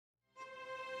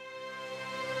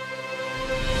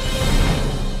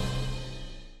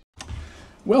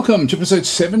Welcome to episode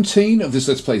 17 of this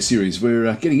Let's Play series.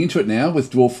 We're getting into it now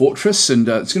with Dwarf Fortress, and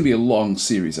it's going to be a long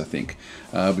series, I think.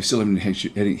 We still haven't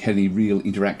had any real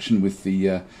interaction with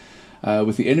the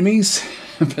enemies,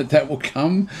 but that will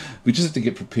come. We just have to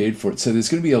get prepared for it. So there's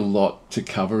going to be a lot to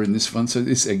cover in this one. So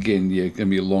this, again, going to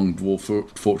be a long Dwarf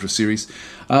Fortress series.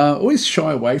 Always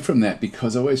shy away from that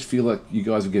because I always feel like you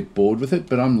guys will get bored with it,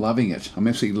 but I'm loving it. I'm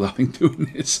absolutely loving doing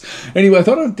this. Anyway, I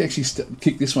thought I'd actually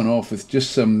kick this one off with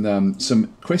just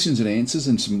some questions and answers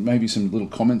and maybe some little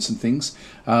comments and things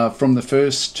from the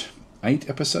first 8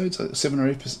 episodes, 7 or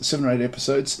 8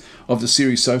 episodes of the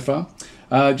series so far.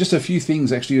 Just a few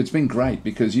things, actually. It's been great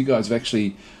because you guys have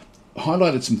actually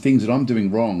highlighted some things that I'm doing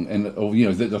wrong and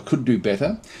that I could do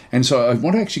better, and so I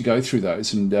want to actually go through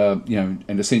those and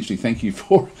and essentially thank you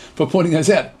for pointing those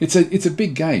out. It's a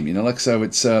big game, so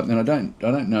it's and I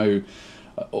don't know.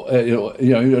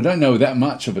 I don't know that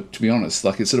much of it, to be honest.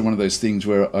 Like, it's sort of one of those things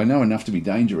where I know enough to be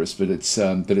dangerous, but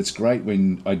it's great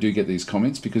when I do get these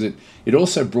comments because it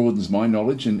also broadens my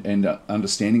knowledge and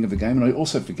understanding of the game, and I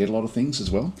also forget a lot of things as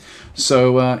well.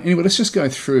 So anyway, let's just go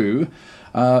through.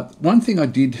 One thing I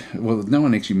did, well, no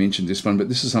one actually mentioned this one, but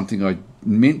this is something I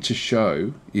meant to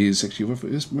show, is actually,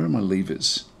 where are my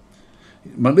levers?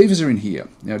 My levers are in here.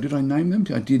 Now, did I name them?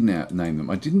 I did now name them.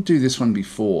 I didn't do this one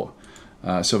before.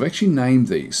 So I've actually named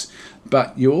these,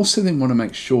 but you also then want to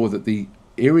make sure that the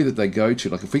area that they go to,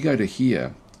 like if we go to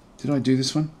here, did I do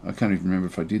this one? I can't even remember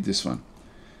if I did this one.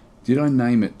 Did I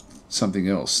name it something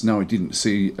else? No, I didn't.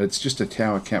 See, it's just a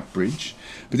tower cap bridge,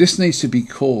 but this needs to be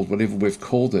called whatever we've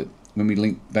called it when we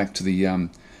link back to the,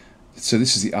 so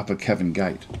this is the upper cavern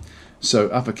gate. So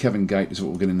upper cavern gate is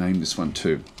what we're going to name this one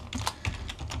too.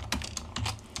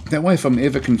 That way, if I'm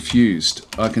ever confused,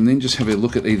 I can then just have a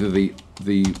look at either the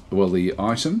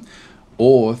item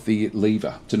or the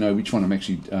lever to know which one I'm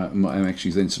actually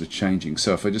then sort of changing.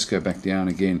 So if I just go back down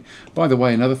again. By the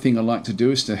way, another thing I like to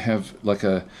do is to have like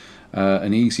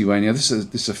an easy way. Now this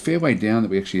is a fair way down that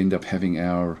we actually end up having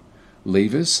our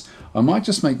levers. I might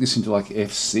just make this into like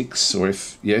F6 or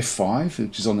F5,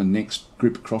 which is on the next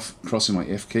grip crossing my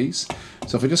F keys.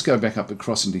 So if I just go back up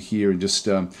across into here and just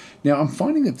now I'm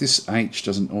finding that this H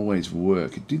doesn't always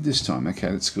work. It did this time. Okay,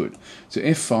 that's good. So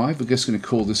F5, we're just going to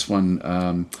call this one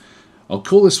I'll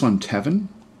call this one Tavern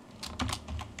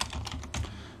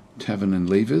and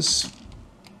Levers.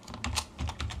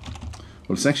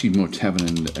 Well, it's actually more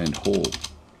Tavern and Hall.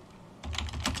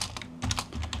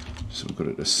 So we've got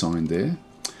it assigned there.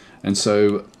 And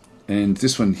so, and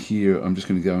this one here, I'm just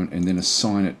going to go and then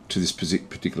assign it to this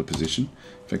particular position.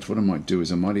 In fact, what I might do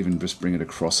is I might even just bring it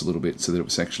across a little bit so that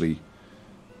it's actually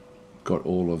got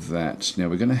all of that. Now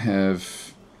we're going to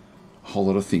have a whole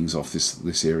lot of things off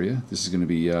this area. This is going to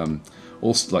be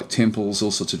all like temples,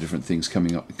 all sorts of different things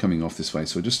coming off this way.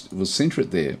 So we'll center it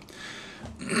there.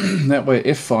 That way,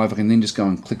 F5, I can then just go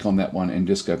and click on that one and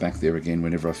just go back there again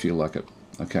whenever I feel like it.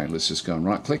 Okay, let's just go and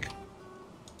right click.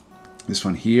 This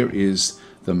one here is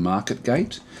the market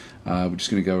gate. We're just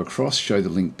going to go across, show the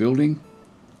link building,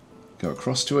 go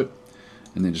across to it,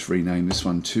 and then just rename this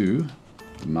one to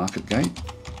the market gate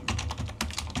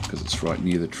because it's right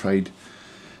near the trade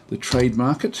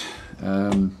market.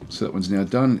 So that one's now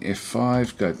done.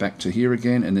 F5, go back to here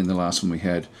again, and then the last one we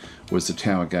had was the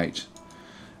tower gate.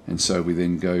 And so we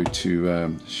then go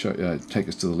to take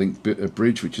us to the link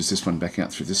bridge, which is this one back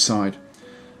out through this side,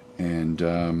 and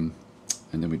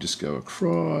then we just go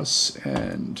across,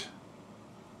 and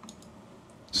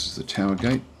this is the tower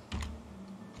gate.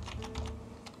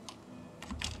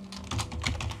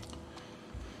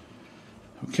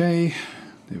 Okay,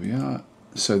 there we are.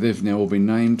 So they've now all been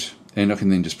named, and I can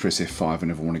then just press F5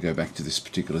 whenever I want to go back to this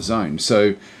particular zone.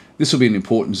 So this will be an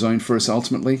important zone for us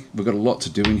ultimately. We've got a lot to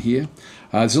do in here.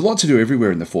 There's a lot to do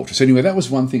everywhere in the fortress. Anyway, that was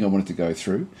one thing I wanted to go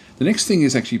through. The next thing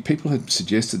is actually people had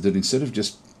suggested that instead of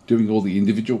just doing all the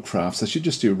individual crafts, I should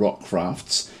just do rock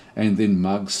crafts and then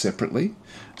mugs separately.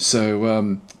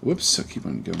 So, whoops, I keep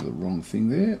on going to the wrong thing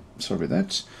there. Sorry about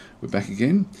that. We're back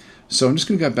again. So I'm just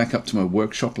going to go back up to my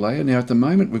workshop layer. Now at the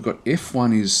moment we've got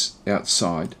F1 is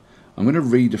outside. I'm going to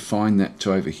redefine that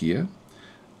to over here.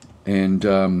 And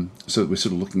so that we're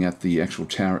sort of looking at the actual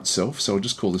tower itself. So I'll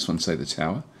just call this one, say, the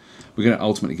tower. We're going to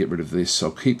ultimately get rid of this, so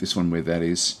I'll keep this one where that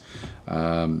is.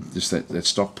 Just that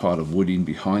stockpile of wood in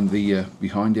behind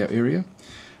our area.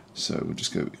 So we'll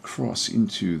just go across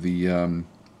into the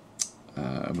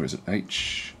where is it?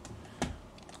 H,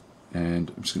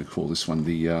 and I'm just going to call this one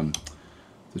the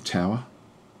tower.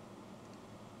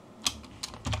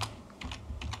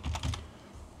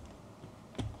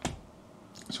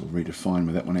 So we'll redefine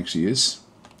where that one actually is.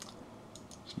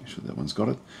 Just make sure that one's got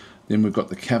it. Then we've got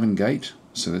the cavern gate,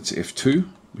 so that's F2.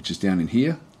 which is down in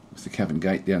here, with the cavern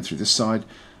gate down through this side,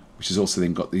 which has also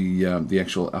then got the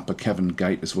actual upper cavern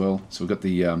gate as well. So we've got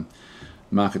the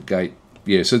market gate.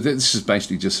 Yeah, so this is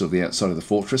basically just sort of the outside of the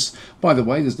fortress. By the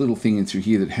way, there's a little thing in through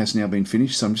here that has now been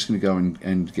finished, so I'm just going to go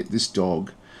and get this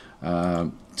dog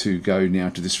to go now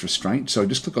to this restraint. So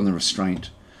just click on the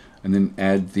restraint and then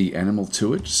add the animal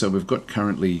to it. So we've got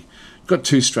currently got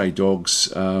 2 stray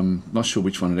dogs. Not sure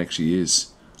which one it actually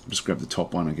is. I'll just grab the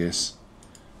top one, I guess.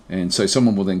 And so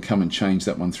someone will then come and change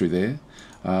that one through there.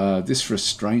 This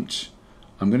restraint,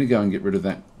 I'm going to go and get rid of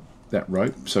that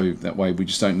rope, so that way we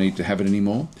just don't need to have it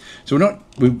anymore. So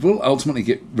we will ultimately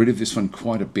get rid of this one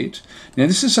quite a bit. Now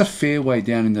this is a fair way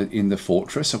down in the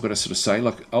fortress. I've got to sort of say,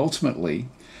 like, ultimately,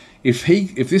 if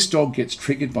this dog gets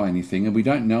triggered by anything and we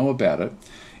don't know about it,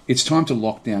 it's time to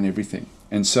lock down everything.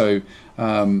 And so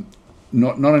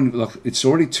not only, like, it's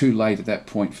already too late at that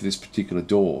point for this particular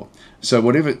door. So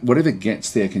whatever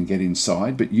gets there can get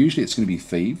inside, but usually it's going to be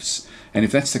thieves. And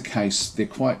if that's the case, they're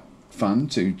quite fun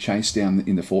to chase down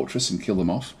in the fortress and kill them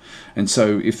off. And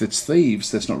so if it's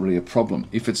thieves, that's not really a problem.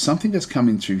 If it's something that's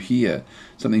coming through here,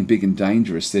 something big and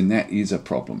dangerous, then that is a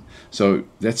problem. So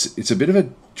it's a bit of a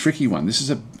tricky one. This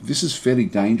is fairly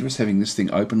dangerous, having this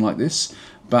thing open like this,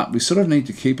 but we sort of need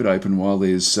to keep it open while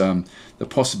there's the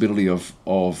possibility of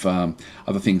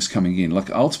other things coming in. Like,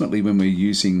 ultimately, when we're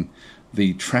using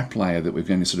the trap layer that we're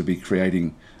going to sort of be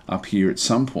creating up here at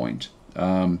some point,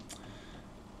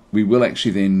 we will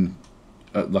actually then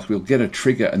we'll get a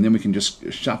trigger, and then we can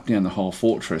just shut down the whole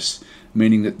fortress,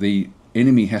 meaning that the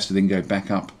enemy has to then go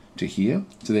back up to here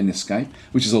to then escape,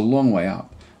 which is a long way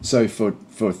up. So for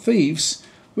thieves,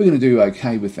 we're going to do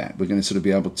okay with that. We're going to sort of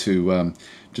be able to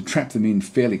trap them in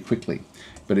fairly quickly.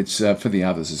 But it's for the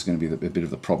others, it's going to be a bit of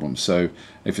the problem. So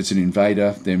if it's an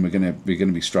invader, then we're going to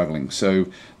be struggling. So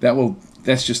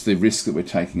that's just the risk that we're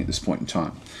taking at this point in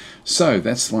time. So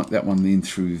that's that one then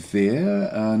through there.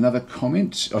 Another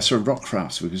comment. Oh, sorry, rock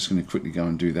crafts. We're just going to quickly go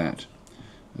and do that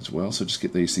as well. So just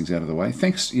get these things out of the way.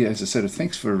 Thanks. Yeah, as I said,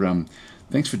 thanks for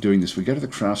doing this. We go to the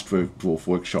Dwarf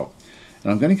workshop.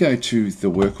 And I'm going to go to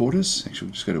the work orders. Actually,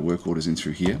 we'll just go to work orders in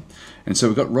through here. And so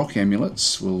we've got rock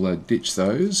amulets. We'll ditch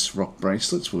those. Rock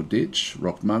bracelets we'll ditch.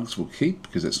 Rock mugs we'll keep,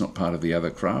 because that's not part of the other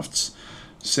crafts.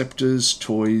 Scepters,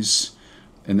 toys,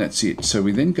 and that's it. So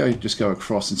we then just go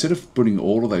across. Instead of putting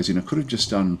all of those in, I could have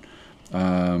just done,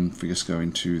 if we just go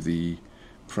into the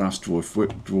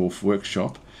Dwarf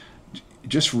workshop,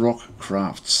 just rock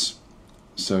crafts.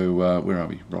 So where are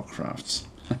we? Rock crafts.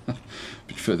 A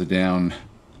bit further down.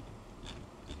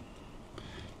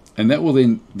 And that will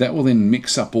then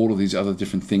mix up all of these other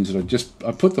different things that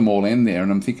I put them all in there,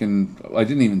 and I'm thinking, I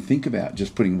didn't even think about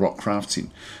just putting rock crafts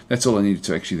in. That's all I needed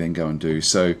to actually then go and do.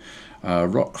 So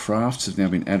rock crafts have now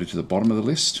been added to the bottom of the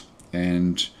list,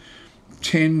 and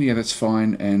 10, yeah, that's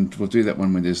fine, and we'll do that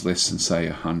one when there's less than, say,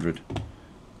 100.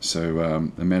 So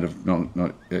amount of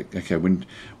when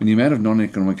the amount of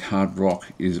non-economic hard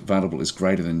rock is available is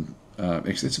greater than,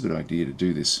 actually that's a good idea to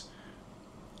do this.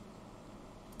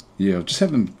 Yeah, I'll just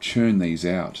have them churn these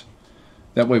out.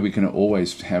 That way we can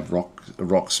always have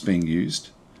rocks being used.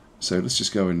 So let's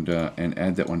just go and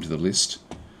add that one to the list.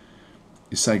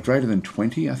 You say greater than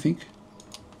 20, I think.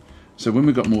 So when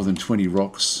we've got more than 20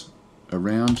 rocks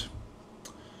around,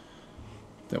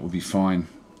 that will be fine.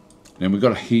 And we've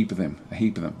got a heap of them.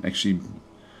 Actually,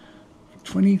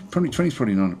 20 is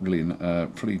probably not really,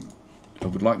 probably I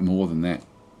would like more than that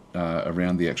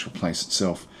around the actual place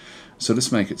itself. So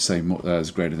let's make it say more, is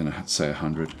greater than, say,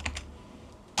 100.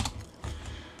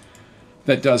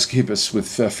 That does keep us with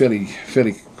fairly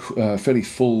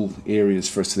full areas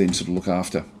for us to then sort of look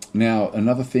after. Now,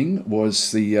 another thing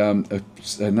was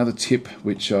another tip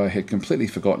which I had completely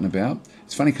forgotten about.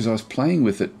 It's funny because I was playing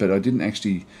with it, but I didn't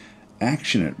actually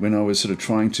action it when I was sort of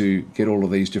trying to get all of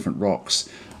these different rocks.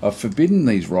 I've forbidden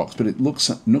these rocks, but it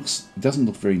doesn't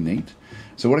look very neat.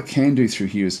 So what I can do through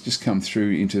here is just come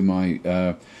through into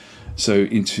my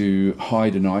into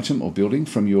hide an item or building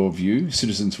from your view.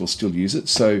 Citizens will still use it.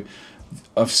 So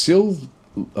I've stopped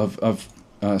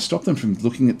them from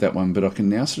looking at that one, but I can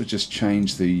now sort of just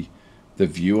change the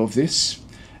view of this,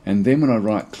 and then when I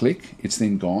right click, it's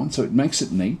then gone. So it makes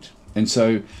it neat. And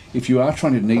so if you are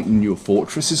trying to neaten your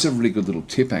fortress, this is a really good little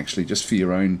tip actually, just for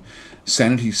your own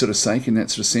sanity sort of sake, in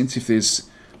that sort of sense.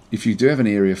 If you do have an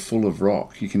area full of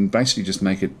rock, you can basically just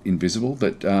make it invisible.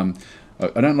 But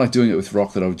I don't like doing it with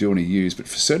rock that I do want to use, but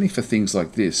certainly for things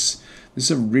like this is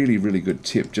a really, really good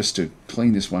tip just to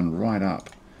clean this one right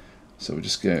up. So we'll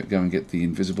just go and get the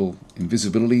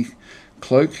invisibility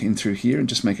cloak in through here and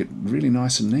just make it really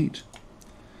nice and neat.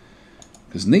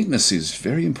 Because neatness is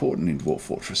very important in Dwarf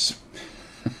Fortress.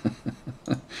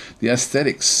 the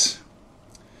aesthetics.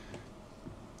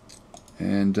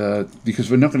 And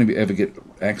because we're not going to ever get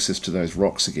access to those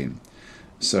rocks again.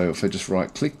 So if I just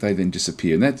right click, they then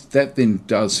disappear. And that then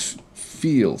does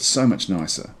feel so much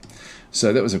nicer.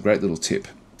 So that was a great little tip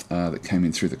that came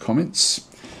in through the comments.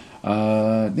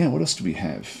 Now, what else do we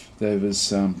have? There was,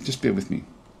 just bear with me.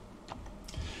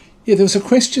 Yeah, there was a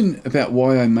question about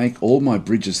why I make all my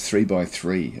bridges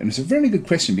 3x3. And it's a very good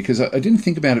question because I didn't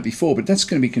think about it before, but that's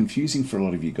going to be confusing for a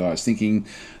lot of you guys, thinking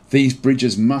these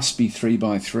bridges must be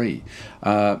 3x3.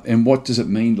 And what does it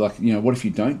mean? Like, you know, what if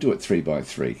you don't do it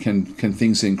 3x3? Can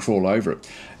things then crawl over it?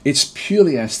 It's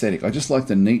purely aesthetic. I just like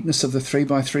the neatness of the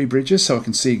 3x3 bridges so I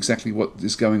can see exactly what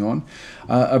is going on.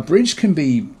 A bridge can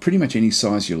be pretty much any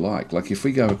size you like. Like if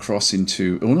we go across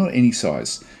into, well, not any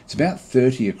size, it's about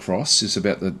 30 across is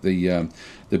about the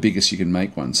biggest you can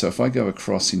make one. So if I go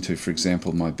across into, for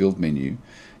example, my build menu,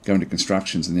 go into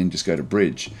constructions and then just go to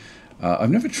bridge,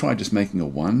 I've never tried just making a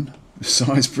one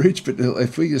size bridge, but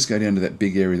if we just go down to that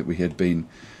big area that we had been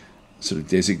sort of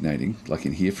designating, like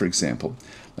in here, for example,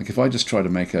 like if I just try to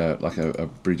make a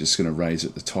bridge that's going to raise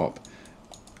at the top,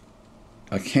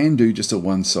 I can do just a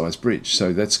one size bridge.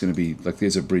 So that's going to be like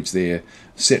there's a bridge there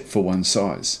set for one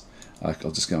size.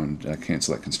 I'll just go and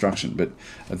cancel that construction. But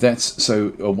that's so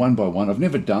a 1x1. I've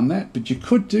never done that, but you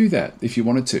could do that if you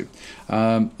wanted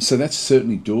to. So that's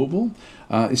certainly doable.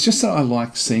 It's just that I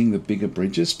like seeing the bigger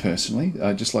bridges personally,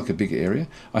 just like a bigger area.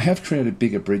 I have created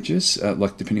bigger bridges,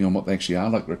 like depending on what they actually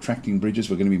are, like retracting bridges.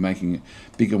 We're going to be making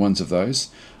bigger ones of those.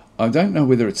 I don't know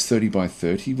whether it's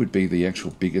 30x30 would be the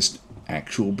actual biggest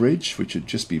actual bridge, which would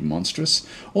just be monstrous.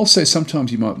 Also,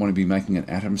 sometimes you might want to be making an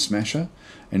atom smasher,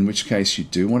 in which case you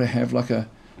do want to have like a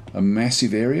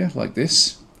massive area like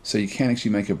this. So you can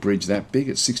actually make a bridge that big.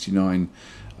 It's 69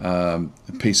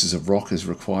 pieces of rock is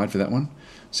required for that one.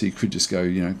 So you could just go,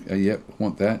 you know, yep,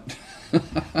 want that.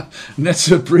 And that's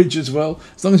a bridge as well.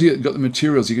 As long as you've got the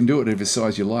materials, you can do it whatever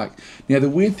size you like. Now, the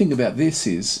weird thing about this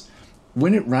is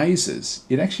when it raises,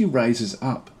 it actually raises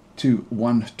up to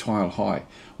one tile high.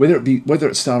 Whether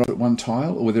it started at one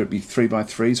tile or whether it be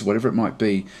 3x3s or whatever it might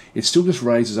be, it still just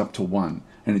raises up to one.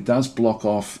 And it does block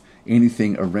off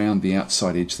anything around the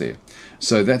outside edge there.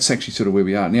 So that's actually sort of where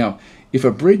we are. Now, if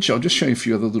a bridge, I'll just show you a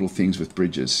few other little things with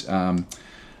bridges.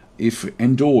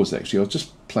 And doors, actually, I'll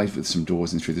just play with some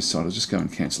doors in through this side. I'll just go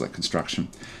and cancel that construction.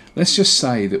 Let's just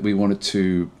say that we wanted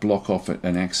to block off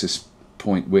an access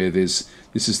point where this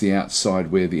is the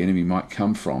outside where the enemy might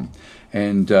come from.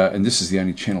 And this is the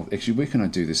only channel. Actually, where can I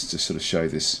do this to sort of show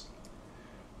this?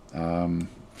 I'm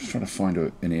trying to find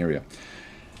an area.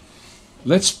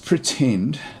 Let's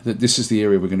pretend that this is the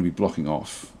area we're going to be blocking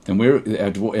off. And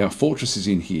our fortress is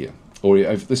in here. Or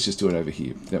let's just do it over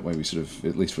here. That way we sort of,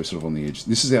 at least we're sort of on the edge.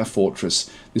 This is our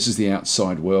fortress. This is the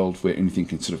outside world where anything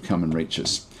can sort of come and reach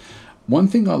us. One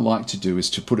thing I like to do is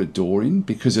to put a door in,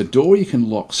 because a door you can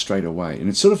lock straight away. And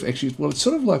it's sort of actually, well, it's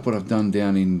sort of like what I've done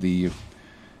down in the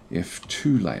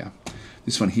F2 layer.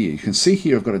 This one here. You can see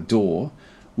here I've got a door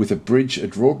with a bridge, a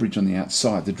drawbridge on the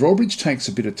outside. The drawbridge takes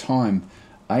a bit of time,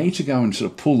 A, to go and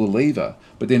sort of pull the lever,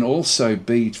 but then also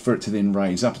B, for it to then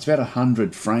raise up. It's about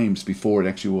 100 frames before it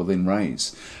actually will then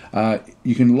raise.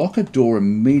 You can lock a door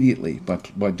immediately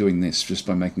by doing this, just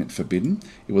by making it forbidden.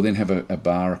 It will then have a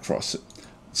bar across it.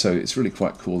 So it's really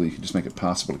quite cool that you can just make it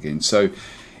passable again. So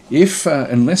if,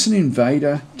 unless an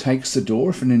invader takes the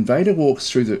door, if an invader walks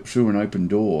through an open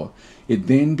door, it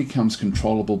then becomes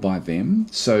controllable by them.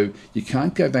 So you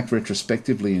can't go back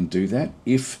retrospectively and do that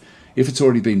if it's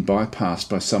already been bypassed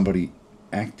by somebody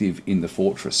active in the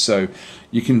fortress. So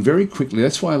you can very quickly,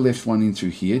 that's why I left one in through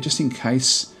here, just in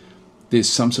case there's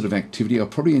some sort of activity. I'll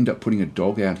probably end up putting a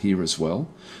dog out here as well,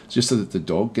 just so that the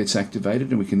dog gets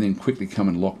activated and we can then quickly come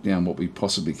and lock down what we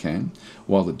possibly can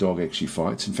while the dog actually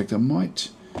fights. In fact, I might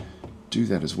do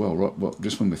that as well, right? Well,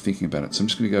 just when we're thinking about it. So I'm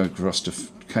just going to go across to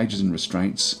cages and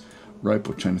restraints, rope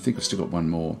or chain. I think I've still got one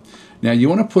more. Now you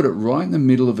want to put it right in the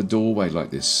middle of a doorway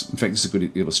like this. In fact, this is a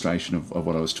good illustration of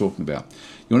what I was talking about.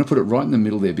 You want to put it right in the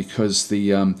middle there, because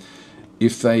the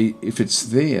if it's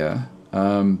there,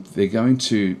 they're going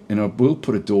to, and I will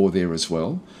put a door there as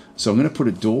well. So I'm going to put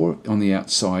a door on the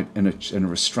outside and a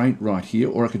restraint right here,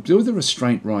 or I could do the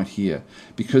restraint right here,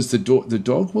 because the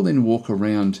dog will then walk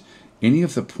around any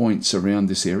of the points around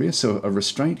this area. So a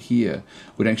restraint here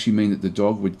would actually mean that the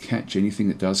dog would catch anything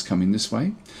that does come in this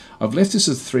way. I've left this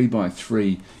as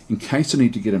 3x3 in case I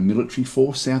need to get a military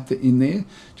force out in there,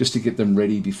 just to get them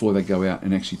ready before they go out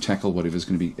and actually tackle whatever's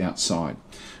going to be outside.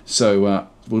 So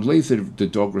we'll leave the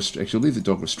dog restraint. Actually, I'll leave the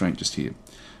dog restraint just here.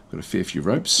 I've got a fair few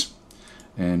ropes,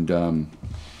 and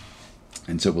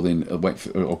And so we'll then wait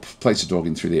for, or place a dog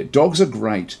in through there. Dogs are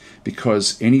great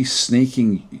because any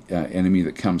sneaking enemy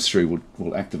that comes through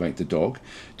will activate the dog.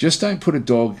 Just don't put a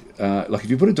dog, like if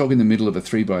you put a dog in the middle of a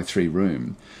 3x3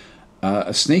 room,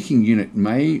 a sneaking unit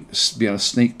may be able to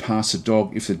sneak past a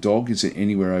dog if the dog is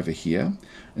anywhere over here,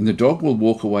 and the dog will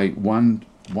walk away one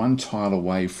tile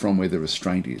away from where the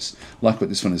restraint is, like what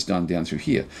this one has done down through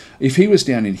here. If he was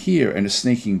down in here and a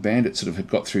sneaking bandit sort of had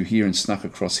got through here and snuck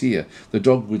across here, the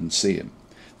dog wouldn't see him.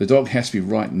 The dog has to be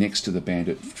right next to the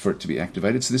bandit for it to be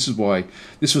activated. So this is why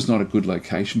this was not a good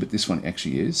location, but this one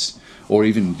actually is, or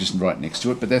even just right next to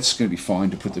it. But that's going to be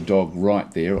fine to put the dog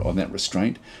right there on that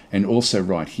restraint, and also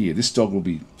right here. This dog will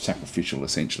be sacrificial,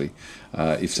 essentially,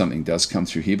 if something does come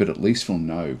through here, but at least we'll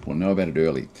know about it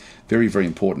early. Very, very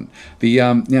important.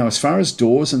 Now, as far as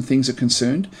doors and things are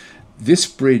concerned, this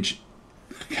bridge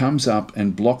comes up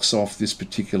and blocks off this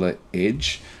particular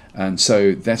edge, and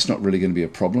so that's not really going to be a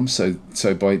problem. So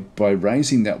by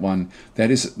raising that one,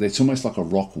 that's almost like a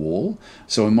rock wall.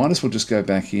 So we might as well just go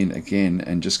back in again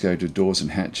and just go to doors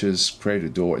and hatches, create a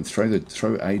door, and throw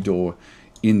a door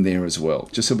in there as well,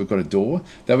 just so we've got a door.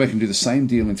 That way I can do the same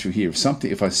deal in through here.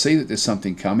 If I see that there's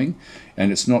something coming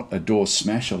and it's not a door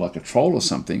smasher like a troll or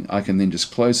something, I can then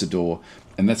just close the door,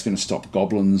 and that's going to stop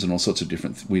goblins and all sorts of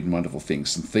different weird and wonderful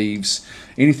things, and thieves,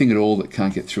 anything at all that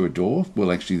can't get through a door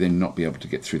will actually then not be able to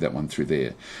get through that one through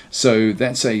there. So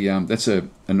that's a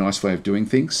nice way of doing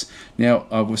things. Now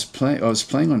I was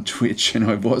playing on Twitch, and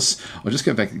I'll just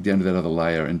go back down to that other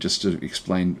layer and just to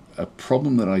explain a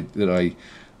problem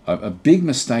a big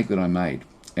mistake that I made.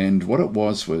 And what it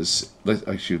was we'll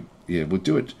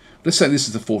do it. Let's say this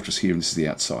is the fortress here and this is the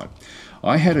outside.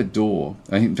 I had a door,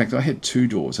 in fact I had two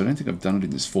doors. I don't think I've done it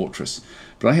in this fortress,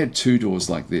 but I had two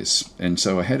doors like this. And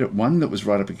so I had one that was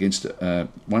right up against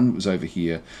one that was over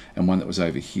here and one that was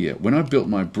over here. When I built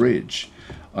my bridge,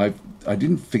 I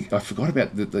forgot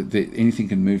about that anything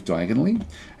can move diagonally,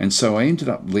 and so I ended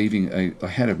up leaving I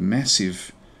had a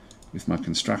massive, with my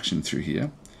construction through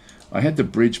here, I had the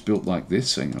bridge built like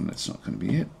this. Hang on, that's not going to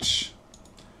be it.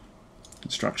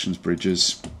 Constructions,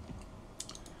 bridges.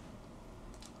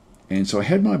 And so I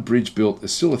had my bridge built,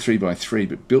 it's still a 3x3,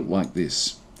 but built like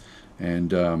this. And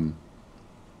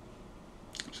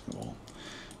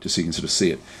just so you can sort of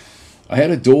see it. I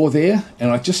had a door there,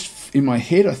 and in my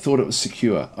head, I thought it was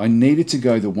secure. I needed to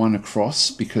go the one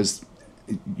across because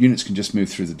units can just move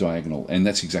through the diagonal, and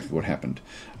that's exactly what happened.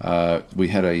 We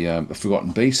had a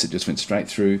forgotten beast that just went straight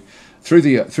through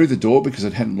the door because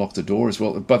it hadn't locked the door as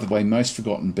well. By the way, most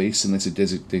forgotten beasts, unless they're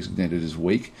designated as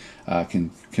weak,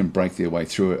 can break their way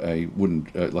through a wooden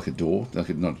like a door,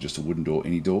 not just a wooden door,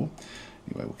 any door.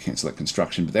 Anyway, we'll cancel that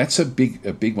construction, but that's a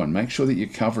big one. Make sure that you're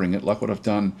covering it, like what I've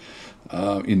done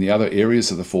in the other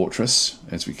areas of the fortress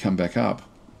as we come back up.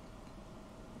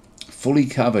 Fully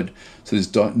covered, so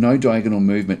there's no diagonal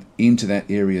movement into that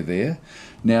area there.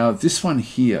 Now this one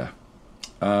here,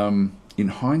 in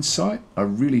hindsight, I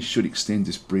really should extend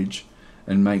this bridge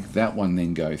and make that one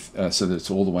then go so that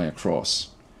it's all the way across.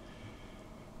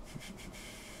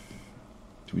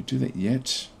 Do we do that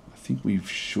yet? I think we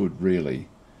should really.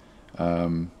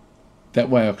 That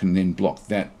way I can then block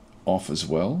that off as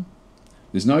well.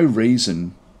 There's no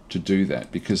reason to do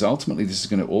that because ultimately this is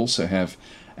going to also have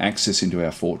access into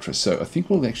our fortress. So I think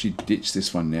we'll actually ditch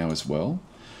this one now as well,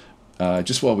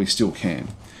 just while we still can.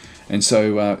 And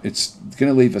so it's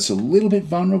going to leave us a little bit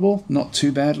vulnerable, not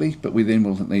too badly, but we then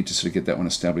will need to sort of get that one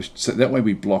established. So that way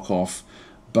we block off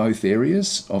both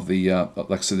areas of the,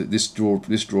 so that this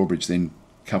drawbridge then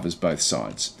covers both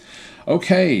sides.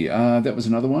 Okay, that was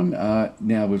another one.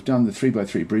 Now we've done the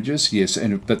 3x3 bridges, yes,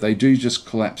 but they do just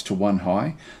collapse to one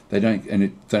high. It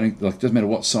doesn't matter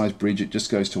what size bridge, it just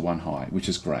goes to one high, which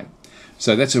is great.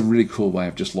 So that's a really cool way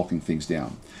of just locking things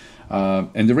down.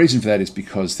 And the reason for that is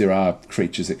because there are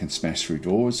creatures that can smash through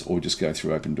doors or just go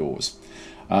through open doors.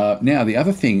 Now the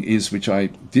other thing is, which I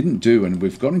didn't do, and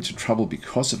we've got into trouble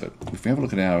because of it. If we have a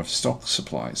look at our stock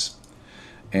supplies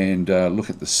and look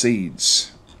at the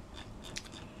seeds.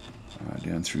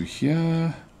 Down through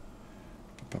here.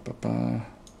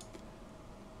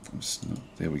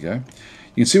 There we go. You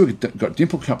can see we've got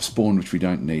Dimple Cup spawn, which we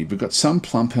don't need. We've got some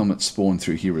Plump Helmet spawn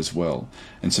through here as well,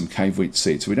 and some Cave Wheat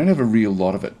seeds. So we don't have a real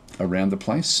lot of it around the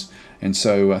place. And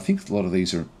so I think a lot of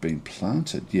these are being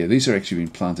planted. Yeah, these are actually being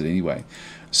planted anyway.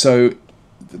 So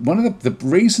one of the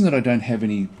reason that I don't have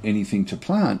anything to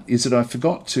plant is that I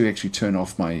forgot to actually turn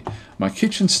off my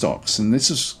kitchen stocks, and this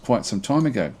is quite some time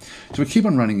ago. So we keep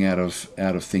on running out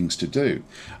of things to do.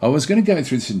 I was going to go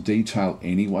through this in detail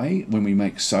anyway when we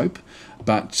make soap,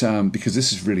 but because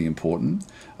this is really important,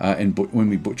 and when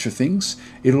we butcher things,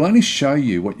 it'll only show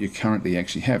you what you currently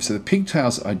actually have. So the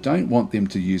pigtails, I don't want them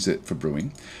to use it for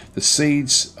brewing. The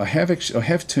seeds, I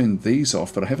have turned these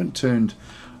off, but I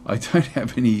don't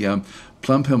have any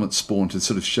plum helmet spawn to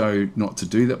sort of show not to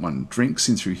do that one. Drinks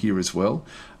in through here as well.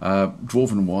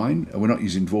 Dwarven wine, we're not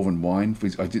using Dwarven wine.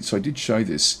 I did show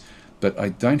this, but I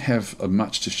don't have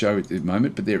much to show at the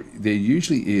moment. But there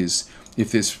usually is,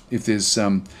 if there's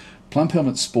plum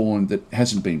helmet spawn that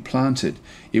hasn't been planted,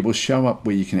 it will show up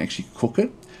where you can actually cook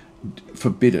it.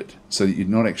 Forbid it, so that you're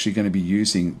not actually going to be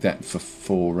using that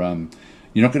for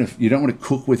you don't want to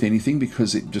cook with anything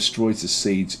because it destroys the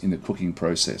seeds in the cooking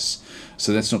process.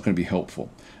 So that's not going to be helpful.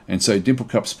 And so dimple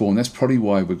cup spawn, that's probably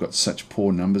why we've got such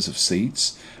poor numbers of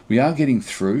seeds. We are getting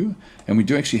through, and we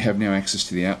do actually have now access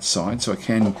to the outside, so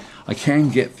I can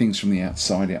get things from the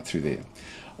outside out through there.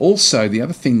 Also, the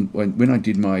other thing, when I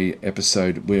did my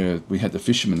episode where we had the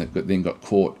fishermen that then got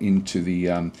caught into the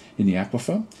in the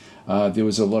aquifer, there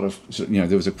was a lot of,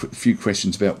 there was a few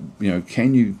questions about,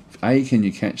 can you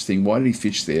catch things? Why did he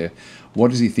fish there? What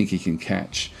does he think he can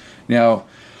catch? Now,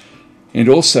 and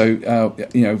also,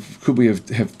 could we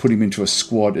have put him into a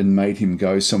squad and made him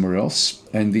go somewhere else?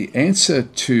 And the answer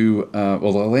to,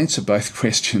 I'll answer both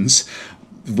questions.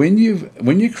 When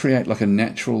you create like a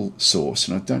natural source,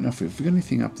 and I don't know if we've got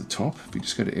anything up the top, if we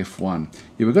just go to F1,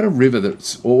 we've got a river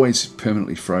that's always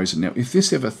permanently frozen. Now, if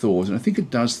this ever thaws, and I think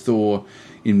it does thaw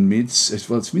in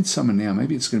it's midsummer now,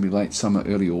 maybe it's going to be late summer,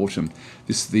 early autumn,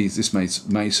 this may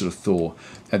sort of thaw.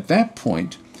 At that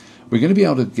point, we're going to be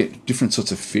able to get different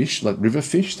sorts of fish, like river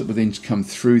fish, that will then come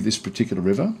through this particular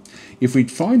river. If we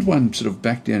find one sort of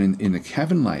back down in the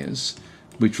cavern layers,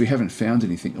 which we haven't found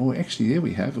anything. Oh, actually, there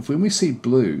we have. When we see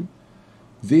blue,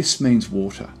 this means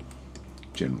water,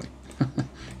 generally.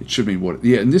 It should mean water.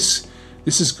 Yeah, and this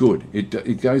is good.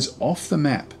 It goes off the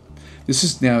map. This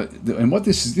is now, and what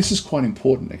this is quite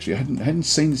important, actually. I hadn't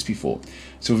seen this before.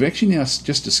 So we've actually now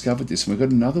just discovered this, and we've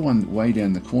got another one way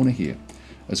down the corner here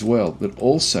as well that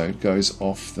also goes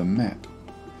off the map.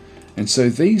 And so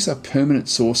these are permanent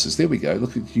sources. There we go.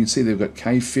 Look, you can see they've got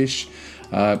cave fish.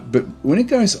 But when it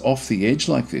goes off the edge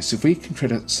like this, if we can try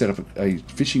to set up a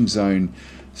fishing zone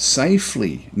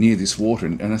safely near this water,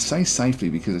 and I say safely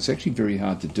because it's actually very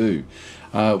hard to do,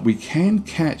 we can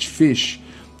catch fish,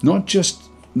 not just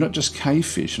cave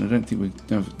fish, and I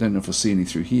don't know if we'll see any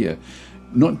through here.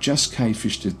 Not just cave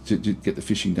fish to get the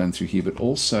fishing done through here, but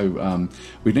also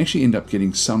we'd actually end up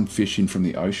getting some fish in from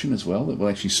the ocean as well that will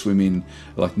actually swim in,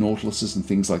 like nautiluses and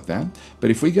things like that.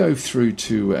 But if we go through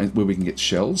to where we can get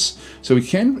shells, so we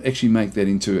can actually make that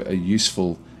into a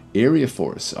useful area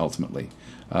for us ultimately.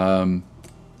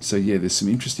 So yeah, there's some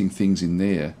interesting things in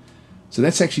there. So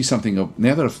that's actually something,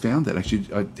 now that I've found that, actually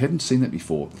I hadn't seen that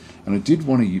before, and I did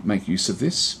want to make use of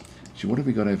this. Actually, what have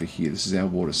we got over here? This is our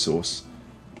water source.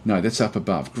 No, that's up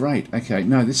above. Great. Okay,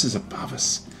 no, this is above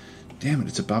us. Damn it,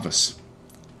 it's above us.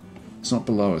 It's not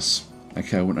below us.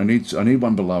 Okay, I need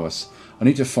one below us. I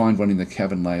need to find one in the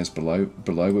cavern layers below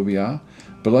where we are.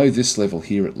 Below this level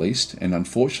here at least, and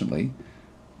unfortunately,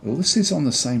 well, this is on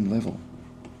the same level.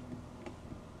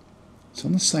 It's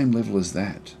on the same level as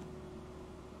that.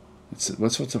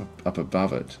 What's up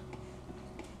above it?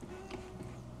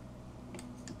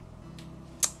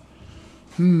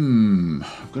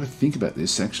 I've got to think about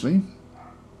this actually.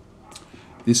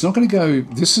 This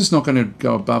is not going to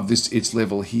go above its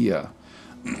level here.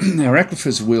 Our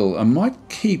aquifers will. I might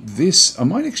keep this. I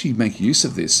might actually make use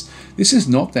of this. This is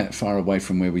not that far away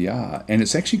from where we are, and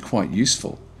it's actually quite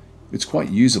useful. It's quite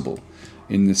usable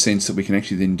in the sense that we can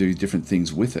actually then do different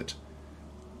things with it.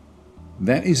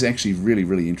 That is actually really,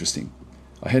 really interesting.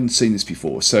 I hadn't seen this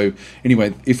before. So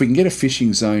anyway, if we can get a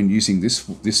fishing zone using this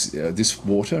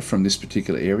water from this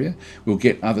particular area, we'll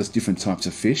get other different types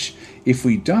of fish. If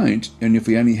we don't, and if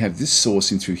we only have this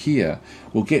source in through here,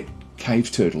 we'll get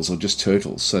cave turtles or just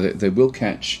turtles. So that they will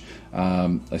catch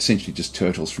essentially just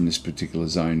turtles from this particular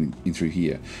zone in through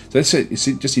here. So it's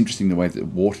just interesting the way that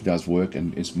water does work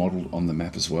and is modelled on the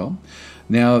map as well.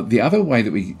 Now, the other way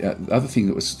that other thing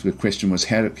that was the question was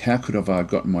how could I have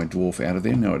gotten my dwarf out of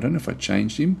there? Now, I don't know if I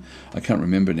changed him. I can't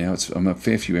remember now. I'm a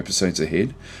fair few episodes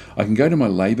ahead. I can go to my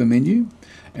labour menu,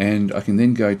 and I can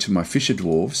then go to my fisher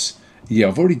dwarves. Yeah,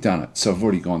 I've already done it, so I've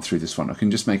already gone through this one. I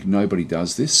can just make nobody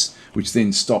does this, which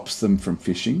then stops them from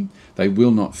fishing. They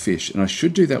will not fish, and I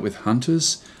should do that with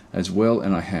hunters as well,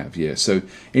 and I have, yeah. So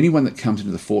anyone that comes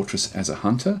into the fortress as a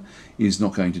hunter is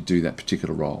not going to do that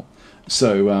particular role.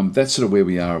 So that's sort of where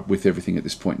we are with everything at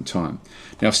this point in time.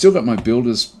 Now I've still got my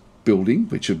builders building,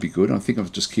 which would be good. I think I'll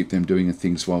just keep them doing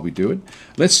things while we do it.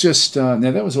 Let's just now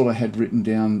that was all I had written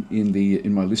down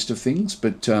in my list of things,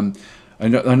 but I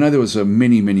know there was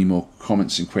many more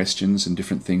comments and questions and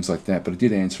different things like that, but I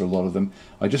did answer a lot of them.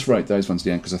 I just wrote those ones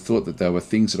down because I thought that they were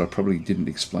things that I probably didn't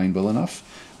explain well enough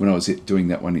when I was doing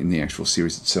that one in the actual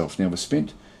series itself. Now we've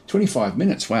spent 25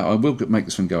 minutes. Wow, I will make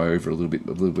this one go over a little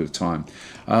bit of time.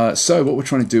 So what we're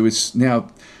trying to do is now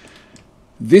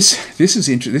this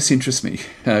interests me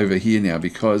over here now,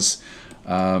 because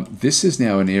this is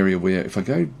now an area where if I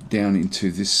go down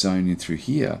into this zone in through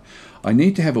here, I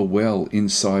need to have a well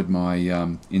inside my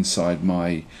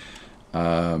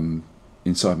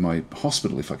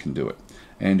hospital if I can do it.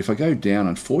 And if I go down,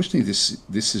 unfortunately,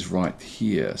 this is right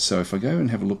here. So if I go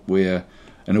and have a look where,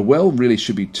 and a well really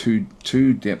should be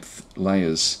two depth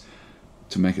layers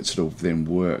to make it sort of then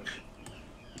work.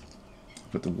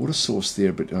 But the water source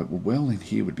there, but a well in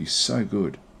here would be so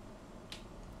good.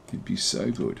 It'd be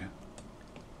so good.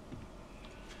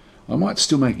 I might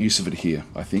still make use of it here,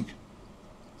 I think.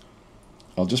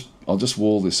 I'll just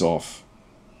wall this off.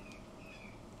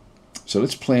 So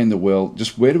let's plan the well.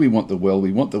 Just where do we want the well?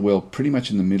 We want the well pretty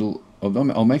much in the middle.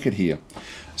 I'll make it here.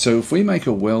 So if we make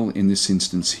a well in this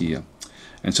instance here,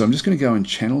 and so I'm just going to go and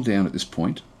channel down at this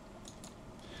point,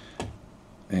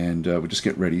 and we'll just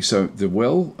get ready. So the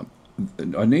well,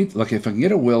 I need, like, if I can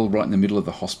get a well right in the middle of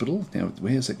the hospital. Now,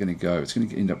 where's that going to go? It's going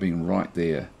to end up being right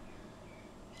there.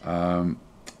 I'll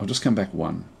just come back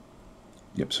one.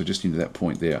 Yep, so just into that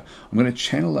point there. I'm going to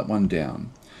channel that one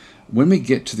down. When we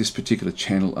get to this particular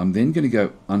channel, I'm then going to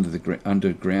go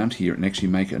underground here and actually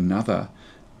make another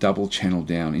double channel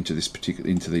down into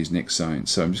these next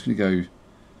zones. So I'm just going to go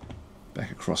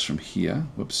back across from here.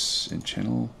 Whoops, and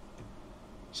channel.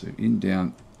 So in,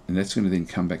 down, and that's going to then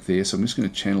come back there. So I'm just going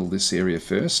to channel this area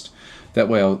first. That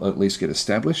way I'll at least get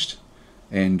established,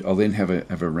 and I'll then have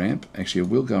a ramp. Actually, I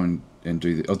will go and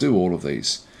do I'll do all of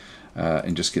these.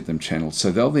 And just get them channeled.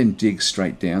 So they'll then dig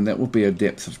straight down. That will be a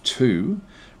depth of 2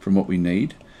 from what we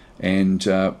need. And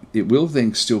it will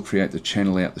then still create the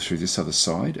channel out through this other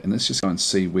side. And let's just go and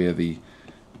see where the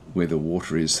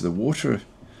water is. So the water,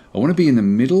 I want to be in the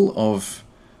middle of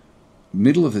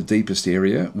the deepest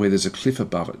area where there's a cliff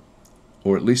above it,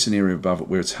 or at least an area above it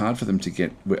where it's hard for them to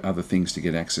get, where other things to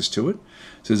get access to it.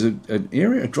 So there's an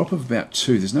area, a drop of about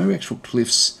 2. There's no actual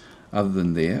cliffs other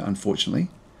than there, unfortunately.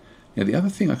 Now the other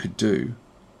thing I could do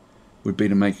would be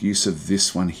to make use of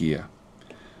this one here.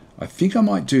 I think I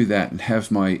might do that and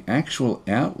have my actual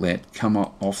outlet come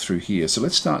off through here. So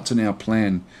let's start to now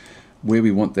plan where we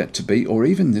want that to be, or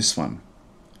even this one.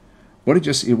 What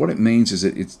it means is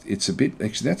that it's a bit,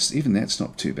 actually that's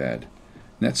not too bad.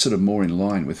 And that's sort of more in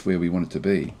line with where we want it to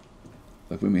be.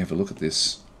 Like when we have a look at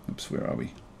this, oops, where are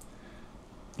we?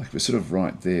 Like we're sort of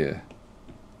right there.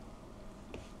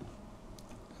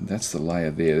 That's the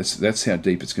layer there. That's how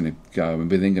deep it's going to go,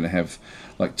 and we're then going to have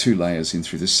like 2 layers in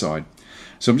through this side.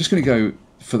 So I'm just going to go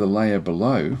for the layer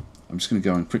below. I'm just going to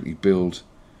go and quickly build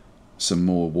some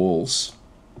more walls,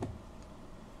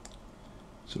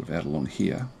 sort of out along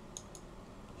here.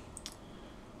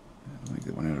 I'll make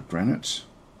that one out of granite,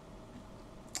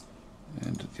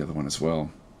 and the other one as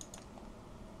well.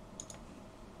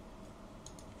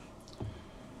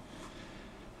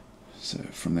 So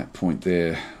from that point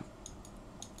there,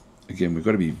 again, we've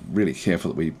got to be really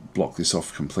careful that we block this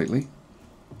off completely.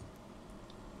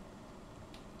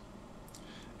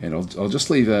 And I'll just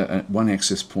leave one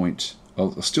access point.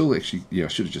 I'll still actually, yeah, I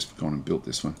should have just gone and built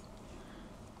this one.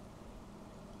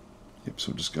 Yep,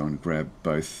 so I'll just go and grab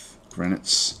both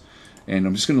granites. And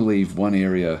I'm just going to leave one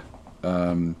area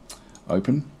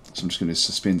open. So I'm just going to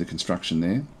suspend the construction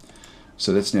there.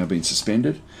 So that's now been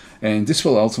suspended. And this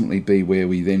will ultimately be where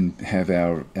we then have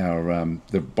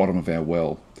the bottom of our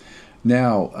well.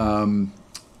 Now,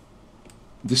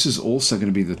 this is also going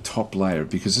to be the top layer,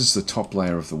 because this is the top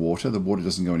layer of the water. The water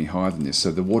doesn't go any higher than this,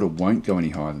 so the water won't go any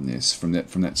higher than this from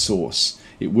that source.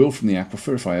 It will from the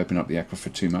aquifer if I open up the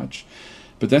aquifer too much,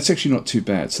 but that's actually not too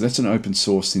bad. So that's an open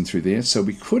source thing through there. So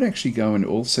we could actually go and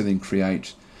also then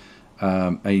create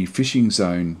a fishing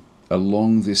zone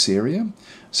along this area.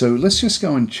 So let's just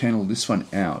go and channel this one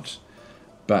out,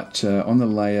 but on the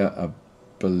layer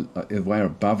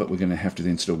above it, we're going to have to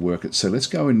then sort of work it. So let's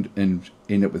go and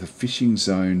end up with a fishing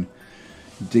zone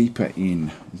deeper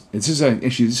in. This is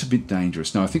a bit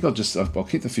dangerous. No, I think I'll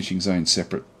keep the fishing zone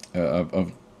separate.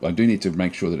 I do need to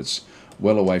make sure that it's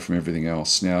well away from everything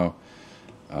else. Now,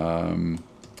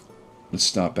 let's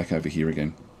start back over here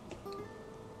again.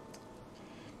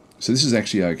 So this is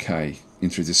actually okay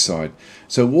in through this side.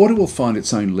 So water will find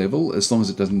its own level as long as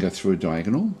it doesn't go through a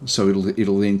diagonal. So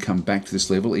it'll then come back to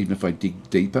this level even if I dig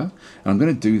deeper. And I'm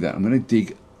going to do that. I'm going to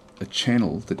dig a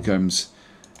channel that comes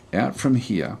out from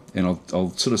here, and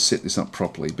I'll sort of set this up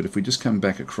properly. But if we just come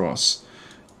back across,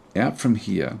 out from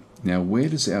here, now where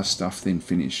does our stuff then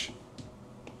finish?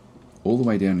 All the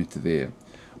way down into there.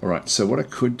 All right, so what I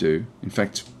could do, in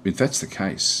fact, if that's the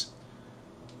case,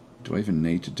 do I even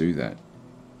need to do that?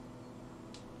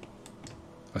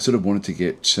 I sort of wanted to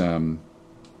get, I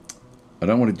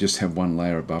don't want to just have one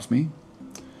layer above me.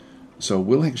 So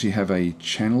we'll actually have a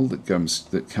channel that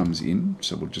comes in.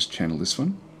 So we'll just channel this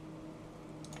one.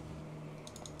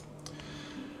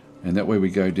 And that way we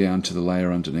go down to the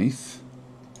layer underneath.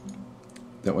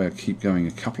 That way I keep going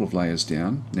a couple of layers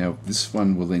down. Now this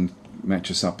one will then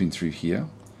match us up in through here.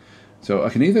 So I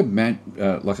can either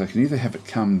I can either have it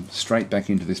come straight back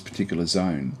into this particular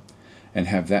zone and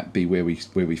have that be where we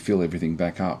fill everything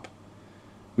back up,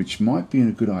 which might be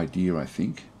a good idea, I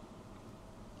think.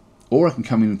 Or I can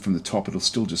come in from the top, it'll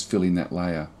still just fill in that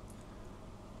layer.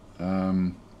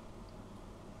 Let's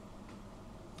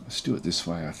do it this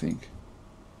way, I think.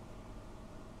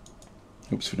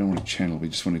 Oops, we don't want to channel, we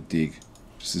just want to dig.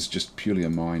 This is just purely a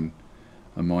mining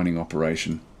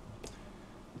operation.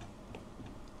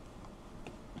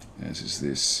 As is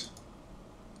this.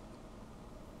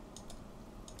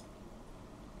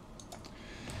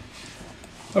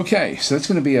 Okay, so that's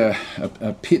going to be a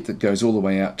pit that goes all the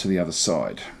way out to the other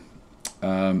side.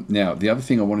 Now, the other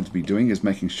thing I wanted to be doing is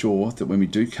making sure that when we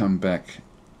do come back,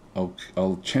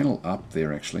 I'll channel up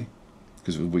there actually,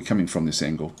 because we're coming from this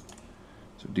angle.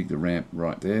 So dig the ramp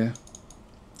right there.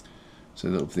 So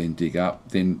that'll then dig up.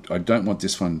 Then I don't want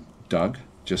this one dug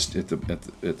just at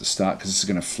the start, because this is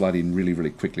going to flood in really, really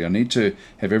quickly. I need to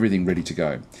have everything ready to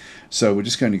go. So we're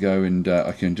just going to go and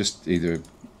I can just either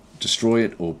destroy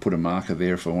it or put a marker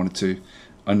there if I wanted to.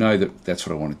 I know that that's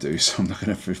what I want to do, so I'm not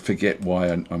going to forget why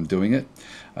I'm doing it.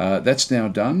 That's now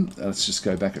done. Let's just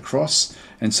go back across.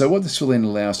 And so what this will then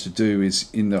allow us to do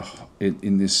is in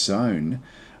this zone,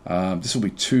 this will be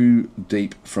too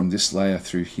deep from this layer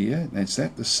through here. Now, is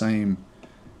that the same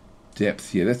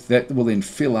depth here? That will then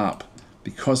fill up,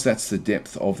 because that's the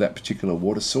depth of that particular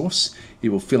water source. It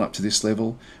will fill up to this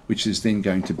level, which is then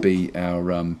going to be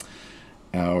our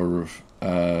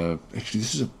actually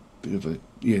this is a bit of a,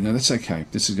 yeah, no, that's okay.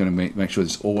 This is going to make sure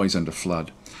it's always under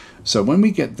flood. So when we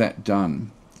get that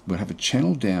done, we'll have a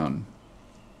channel down.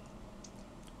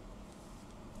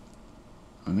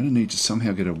 I'm going to need to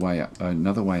somehow get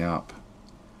another way up.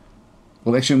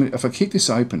 Well, actually, if I keep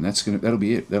this open, that'll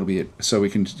be it. That'll be it. So we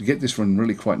can get this one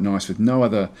really quite nice with no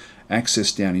other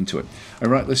access down into it. All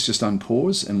right, let's just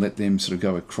unpause and let them sort of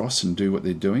go across and do what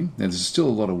they're doing. Now, there's still a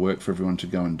lot of work for everyone to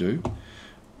go and do.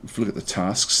 If you look at the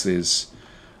tasks, there's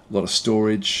a lot of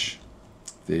storage.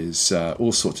 There's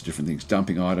all sorts of different things.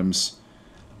 Dumping items,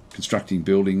 constructing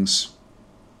buildings.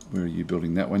 Where are you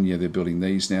building that one? Yeah, they're building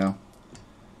these now.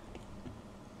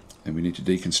 And we need to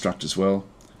deconstruct as well.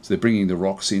 So they're bringing the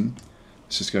rocks in.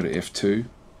 Let's just go to F2.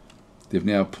 They're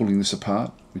now pulling this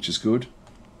apart, which is good.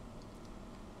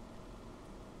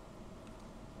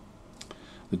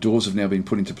 The doors have now been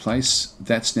put into place.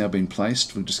 That's now been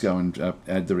placed. We'll just go and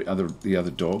add the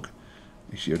other dog.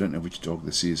 Actually, I don't know which dog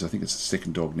this is. I think it's the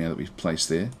second dog now that we've placed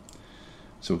there.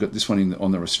 So we've got this one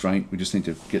on the restraint. We just need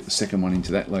to get the second one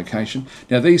into that location.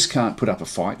 Now, these can't put up a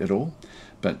fight at all,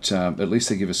 but at least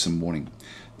they give us some warning.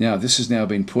 Now, this has now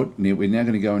been put. We're now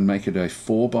going to go and make it a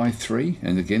 4x3.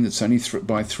 And again, it's only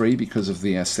by 3 because of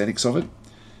the aesthetics of it.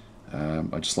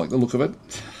 I just like the look of it.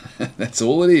 That's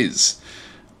all it is.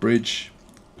 Bridge,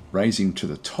 raising to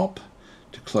the top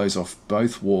to close off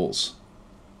both walls.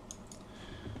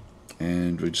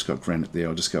 And we've just got granite there.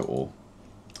 I'll just go all.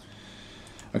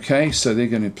 Okay, so they're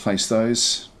going to place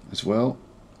those as well.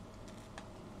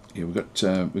 Yeah,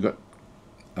 we've got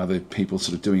other people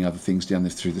sort of doing other things down there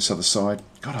through this other side.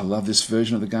 God, I love this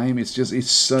version of the game.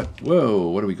 It's so, whoa,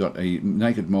 what do we got? A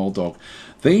naked mole dog.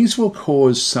 These will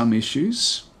cause some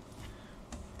issues.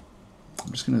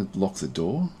 I'm just going to lock the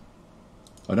door.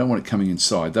 I don't want it coming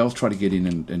inside. They'll try to get in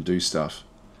and do stuff.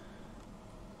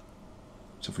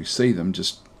 So if we see them,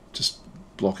 just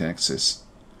block access.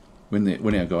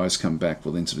 When our guys come back,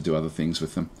 we'll then sort of do other things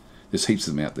with them. There's heaps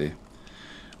of them out there.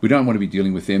 We don't want to be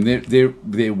dealing with them.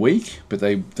 They're weak, but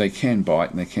they can bite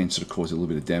and they can sort of cause a little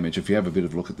bit of damage. If you have a bit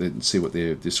of a look at that and see what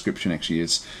their description actually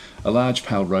is, a large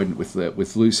pale rodent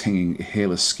with loose hanging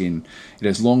hairless skin. It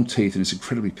has long teeth and it's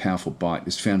incredibly powerful bite.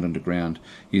 It's found underground.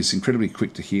 He is incredibly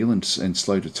quick to heal and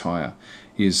slow to tire.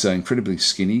 He is incredibly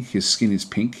skinny. His skin is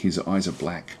pink. His eyes are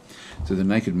black. So the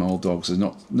naked mole dogs are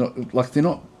not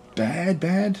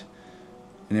bad.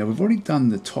 Now we've already done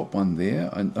the top one there.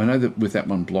 I know that with that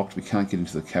one blocked we can't get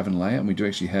into the cavern layer, and we do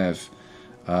actually have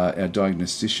our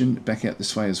diagnostician back out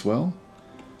this way as well.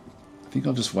 I think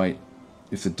I'll just wait.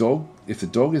 If the dog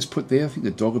is put there, I think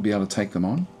the dog will be able to take them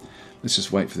on. Let's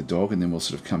just wait for the dog, and then we'll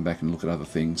sort of come back and look at other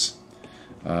things.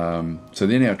 So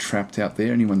they're now trapped out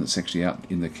there. Anyone that's actually out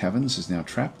in the caverns is now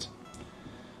trapped.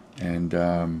 And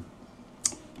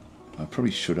I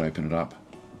probably should open it up.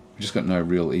 We've just got no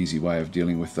real easy way of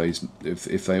dealing with these.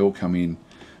 If they all come in,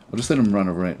 I'll just let them run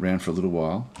around for a little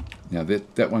while. Now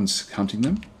that one's hunting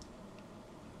them.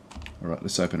 All right,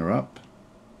 let's open her up.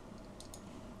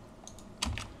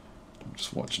 I'll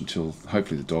just watch until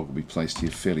hopefully the dog will be placed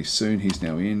here fairly soon. He's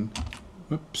now in.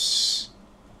 Whoops.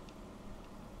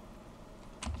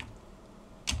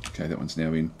 Okay, that one's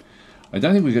now in. I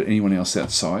don't think we've got anyone else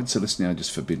outside, so let's now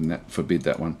just forbid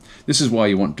that one. This is why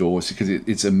you want doors, because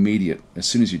it's immediate. As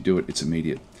soon as you do it, it's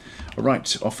immediate. All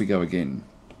right, off we go again.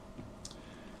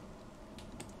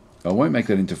 I won't make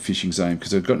that into a fishing zone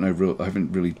because I've got I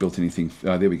haven't really built anything.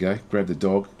 There we go. Grab the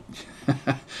dog.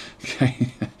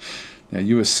 Okay. Now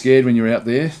you were scared when you're out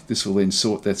there. This will then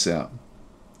sort that out.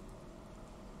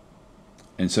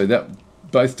 And so that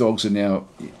both dogs are now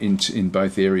in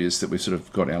both areas that we've sort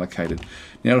of got allocated.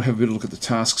 Now I'll have a bit of a look at the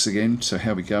tasks again. So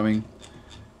how are we going?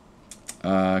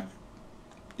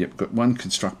 Yep, got one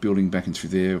construct building back and through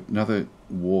there. Another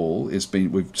wall has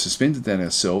been, we've suspended that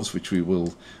ourselves, which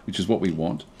is what we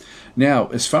want. Now,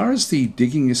 as far as the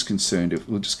digging is concerned,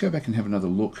 we'll just go back and have another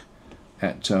look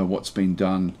at what's been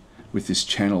done with this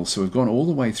channel. So we've gone all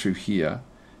the way through here,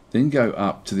 then go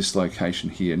up to this location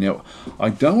here. Now, I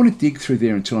don't want to dig through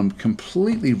there until I'm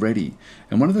completely ready.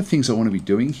 And one of the things I want to be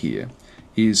doing here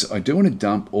is I do want to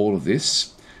dump all of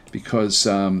this because,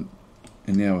 and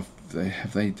now they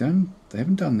haven't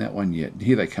done that one yet.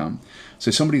 Here they come.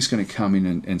 So somebody's going to come in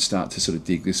and start to sort of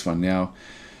dig this one. Now,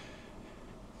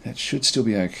 that should still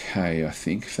be okay, I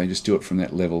think, if they just do it from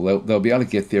that level. They'll be able to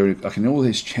get there. I can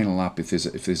always channel up if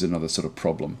there's another sort of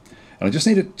problem. And I just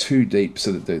need it too deep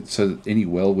so that any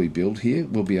well we build here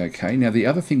will be okay. Now, the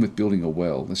other thing with building a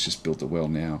well, let's just build the well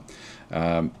now,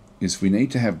 is we need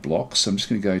to have blocks. So I'm just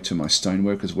going to go to my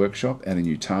stoneworkers workshop, add a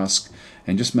new task,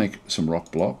 and just make some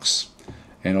rock blocks.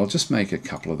 And I'll just make a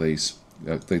couple of these.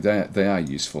 They are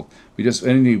useful. We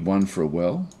only need one for a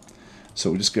well. So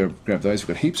we'll just go grab those.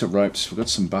 We've got heaps of ropes. We've got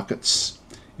some buckets.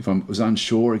 If I was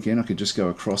unsure, again, I could just go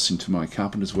across into my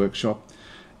carpenter's workshop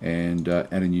and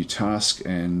add a new task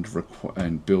and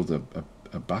build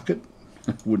a bucket,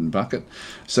 a wooden bucket.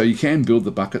 So you can build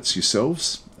the buckets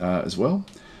yourselves as well.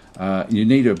 You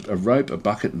need a rope, a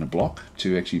bucket, and a block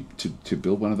to actually to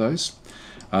build one of those.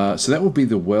 So that will be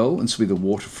the well, and this will be the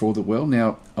water for the well.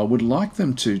 Now, I would like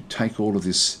them to take all of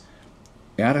this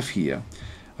out of here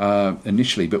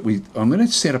initially, but I'm going to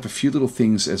set up a few little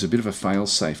things as a bit of a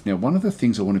fail-safe. Now, one of the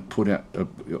things I want to put out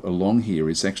along here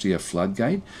is actually a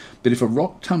floodgate, but if a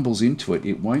rock tumbles into it,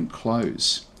 it won't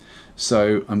close.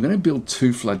 So I'm going to build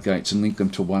 2 floodgates and link them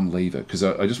to one lever, because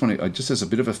I just as a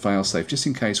bit of a fail-safe, just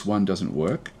in case one doesn't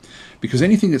work, because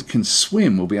anything that can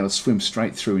swim will be able to swim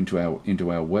straight through into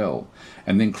our well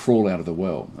and then crawl out of the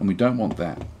well, and we don't want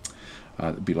that.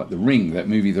 It'd be like The Ring, that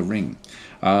movie The Ring.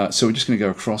 So we're just going to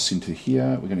go across into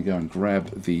here. We're going to go and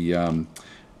grab the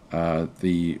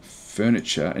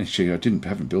furniture. Actually, I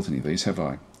haven't built any of these, have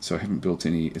I? So I haven't built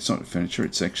any. It's not furniture.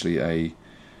 It's actually a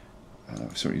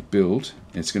build.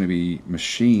 It's going to be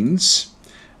machines,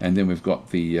 and then we've got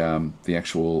the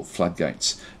actual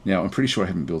floodgates. Now I'm pretty sure I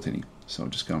haven't built any, so I'll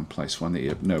just go and place one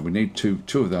there. No, we need two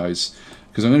of those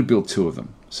because I'm going to build 2 of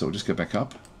them. So we'll just go back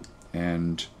up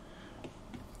and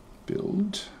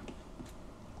build.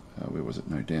 Where was it?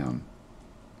 No, down.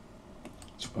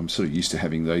 So I'm sort of used to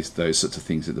having those sorts of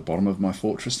things at the bottom of my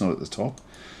fortress, not at the top.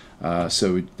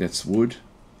 So that's wood.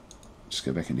 Just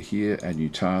go back into here, add new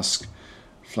task,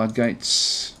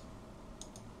 floodgates.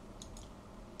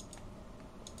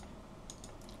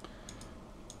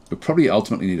 We'll probably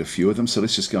ultimately need a few of them, so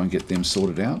let's just go and get them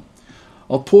sorted out.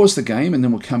 I'll pause the game and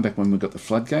then we'll come back when we've got the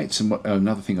floodgates. And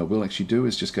another thing I will actually do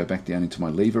is just go back down into my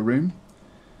lever room.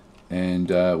 And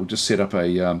we'll just set up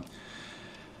a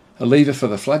lever for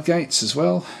the floodgates as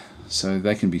well, so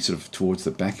they can be sort of towards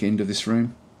the back end of this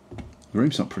room. The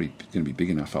room's not going to be big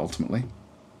enough ultimately.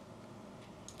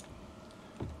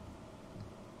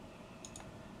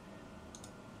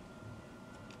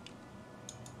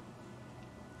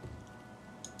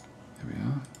 There we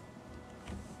are.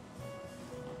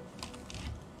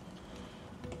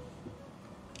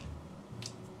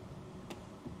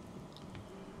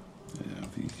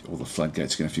 All the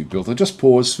floodgates are going to have to be built. I'll just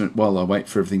pause while I wait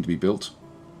for everything to be built.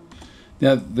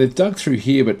 Now they've dug through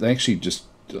here, but they actually just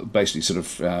basically sort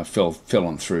of fell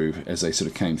on through as they sort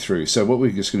of came through. So what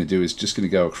we're just going to do is just going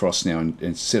to go across now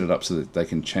and set it up so that they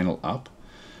can channel up.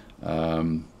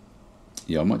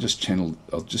 Yeah, I might just channel.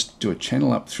 I'll just do a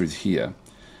channel up through here.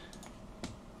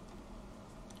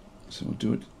 So we'll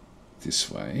do it this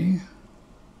way.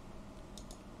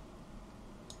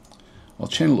 I'll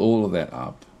channel all of that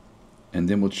up, and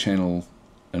then we'll channel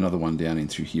another one down in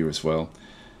through here as well,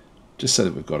 just so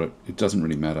that we've got it. It doesn't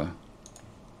really matter.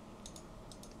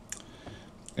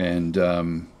 And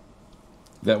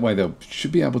that way they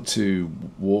should be able to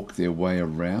walk their way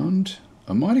around.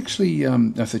 I might actually,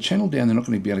 if they channel down, they're not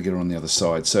going to be able to get it on the other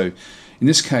side. So in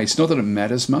this case, not that it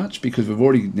matters much because we've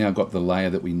already now got the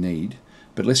layer that we need,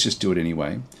 but let's just do it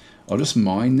anyway. I'll just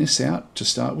mine this out to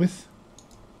start with.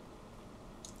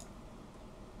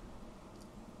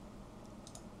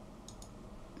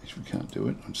 If we can't do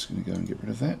it, I'm just going to go and get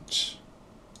rid of that.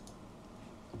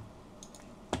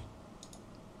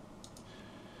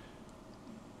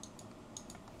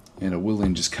 And I will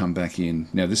then just come back in.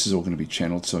 Now this is all going to be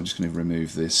channeled, so I'm just going to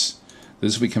remove this.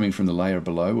 This will be coming from the layer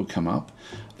below, will come up.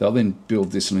 They'll then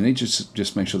build this, and I need to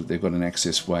just make sure that they've got an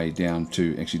access way down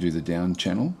to actually do the down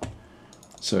channel.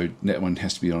 So that one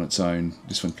has to be on its own.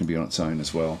 This one can be on its own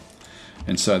as well.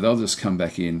 And so they'll just come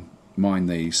back in, mine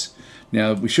these.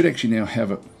 Now we should actually now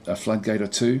have a floodgate or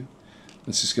two.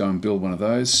 Let's just go and build one of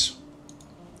those.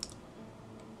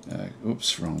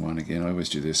 Oops, wrong one again. I always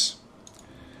do this.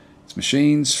 It's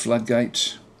machines,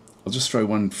 floodgate. I'll just throw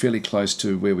one fairly close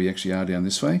to where we actually are down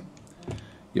this way.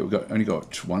 Yeah, we've only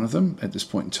got one of them at this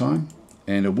point in time,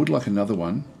 and I would like another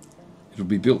one. It'll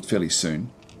be built fairly soon.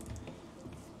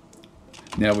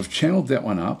 Now we've channeled that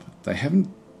one up. They haven't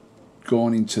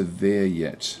gone into there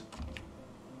yet.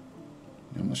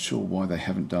 I'm not sure why they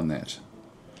haven't done that.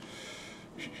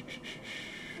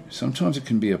 Sometimes it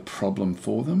can be a problem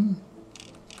for them.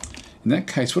 In that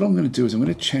case, what I'm going to do is I'm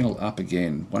going to channel up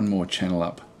again. One more channel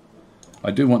up.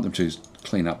 I do want them to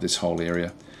clean up this whole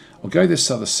area. I'll go this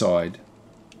other side.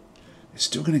 It's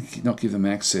still going to not give them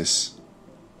access.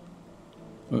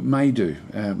 Well, it may do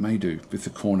with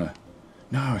the corner.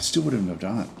 No, I still wouldn't have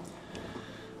done it.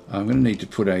 I'm going to need to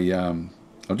put a...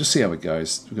 I'll just see how it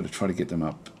goes. We've got to try to get them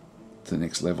up to the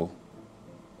next level.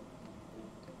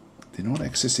 They're not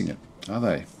accessing it, are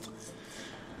they?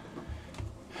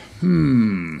 I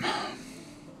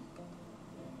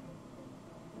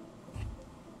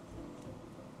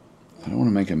don't want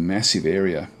to make a massive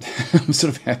area. I'm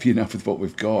sort of happy enough with what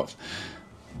we've got.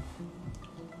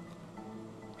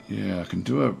 Yeah, I can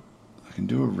do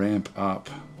a ramp up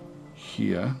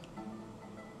here.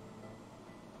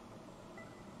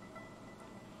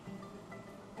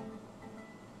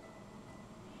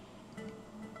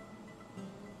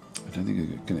 I don't think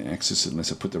I'm going to access it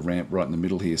unless I put the ramp right in the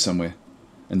middle here somewhere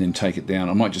and then take it down.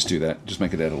 I might just do that, just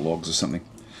make it out of logs or something.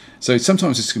 So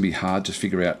sometimes it's going to be hard to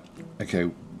figure out, okay,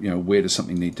 you know, where does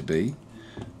something need to be?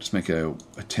 Just make a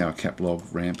tower cap log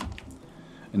ramp,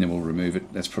 and then we'll remove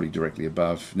it. That's probably directly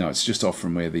above. No, it's just off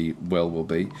from where the well will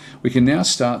be. We can now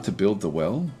start to build the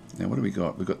well. Now, what do we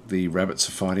got? We've got the rabbits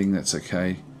are fighting. That's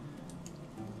okay.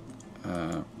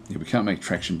 Yeah, we can't make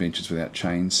traction benches without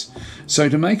chains. So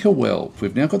to make a well,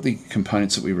 we've now got the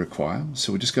components that we require.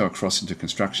 So we'll just go across into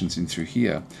constructions in through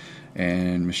here,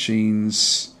 and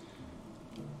machines,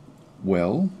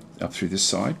 well, up through this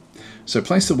side. So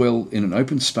place the well in an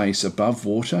open space above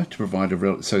water to provide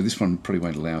a... So this one probably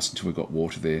won't allow us until we've got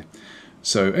water there.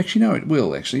 So actually, no, it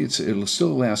will actually. It'll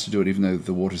still allow us to do it even though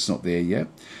the water's not there yet.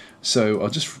 So I'll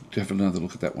just have another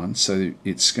look at that one. So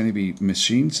it's going to be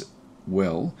machines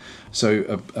well.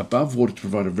 So above water to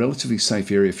provide a relatively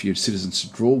safe area for your citizens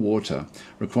to draw water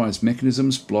requires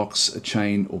mechanisms, blocks, a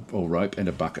chain or rope, and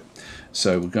a bucket.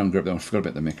 So we'll go and grab that one. I forgot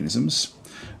about the mechanisms.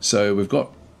 So we've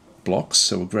got blocks,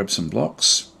 so we'll grab some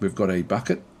blocks. We've got a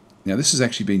bucket. Now this has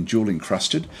actually been jewel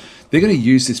encrusted. They're going to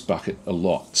use this bucket a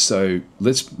lot, so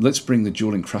let's bring the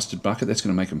jewel encrusted bucket. That's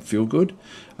going to make them feel good.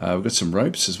 We've got some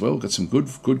ropes as well. We've got some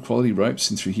good quality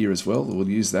ropes in through here as well. We'll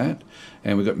use that,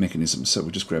 and we've got mechanisms, so we'll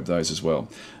just grab those as well.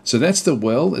 So that's the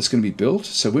well that's going to be built.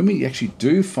 So when we actually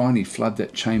do finally flood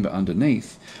that chamber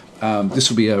underneath, this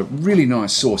will be a really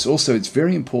nice source. Also, it's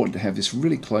very important to have this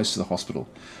really close to the hospital.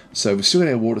 So we've still got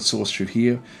our water source through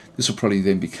here. This will probably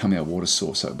then become our water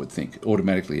source, I would think.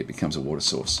 Automatically, it becomes a water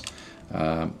source.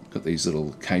 Got these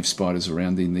little cave spiders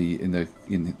around in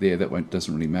there. That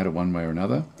doesn't really matter one way or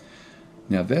another.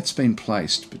 Now that's been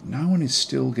placed, but no one is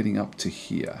still getting up to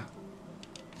here.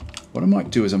 What I might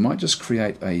do is I might just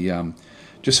create a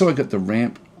just so I got the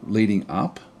ramp leading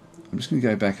up. I'm just going to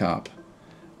go back up,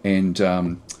 and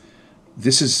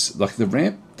this is like the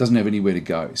ramp doesn't have anywhere to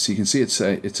go. So you can see it's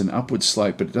an upward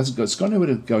slope, but it's got nowhere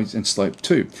to go and slope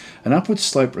to. An upward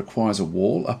slope requires a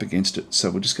wall up against it, so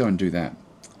we'll just go and do that.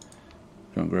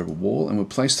 Go and grab a wall, and we'll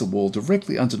place the wall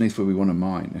directly underneath where we want to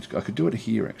mine. I could do it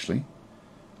here, actually.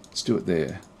 Let's do it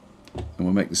there. And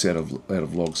we'll make this out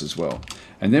of logs as well.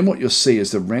 And then what you'll see is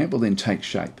the ramp will then take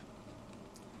shape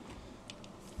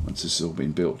once this has all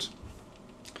been built.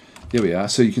 There we are.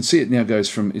 So you can see it now goes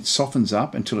from, it softens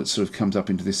up until it sort of comes up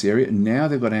into this area. And now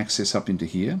they've got access up into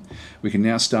here. We can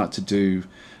now start to do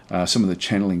some of the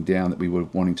channeling down that we were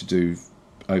wanting to do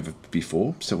over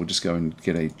before. So we'll just go and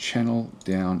get a channel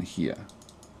down here.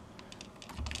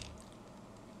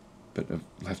 But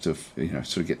I'll have to,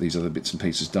 sort of get these other bits and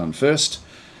pieces done first.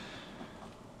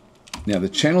 Now the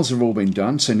channels have all been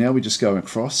done, so now we just go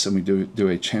across and we do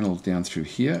a channel down through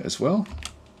here as well,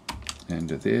 and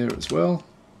there as well,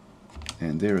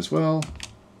 and there as well,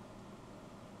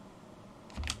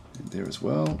 and there as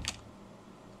well.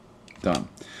 Done.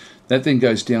 That then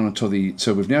goes down until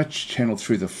so we've now channeled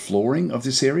through the flooring of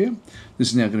this area. This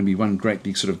is now going to be one great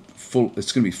big sort of full,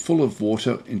 it's going to be full of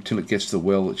water until it gets to the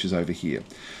well, which is over here.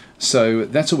 So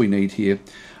that's all we need here.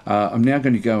 I'm now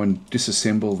going to go and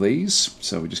disassemble these.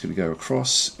 So we're just going to go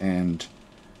across and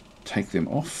take them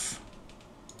off.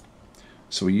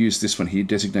 So we use this one here,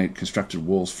 designate constructed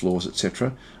walls, floors, etc.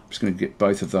 I'm just going to get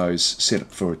both of those set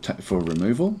up for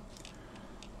removal.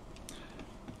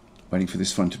 Waiting for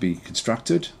this one to be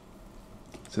constructed.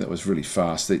 So that was really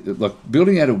fast. Like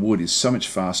building out of wood is so much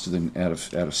faster than out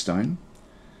of stone.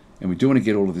 And we do want to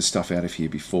get all of this stuff out of here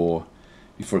before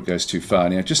it goes too far.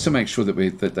 Now, just to make sure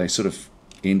that they sort of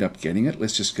end up getting it,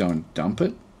 let's just go and dump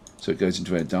it. So it goes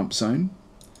into our dump zone.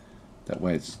 That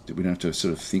way we don't have to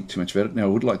sort of think too much about it. Now, I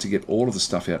would like to get all of the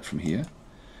stuff out from here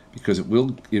because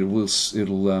it'll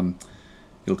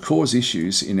cause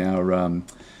issues in our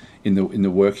in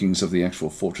the workings of the actual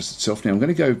fortress itself. Now, I'm going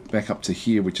to go back up to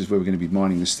here, which is where we're going to be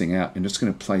mining this thing out, and just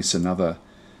going to place another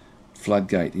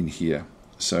floodgate in here.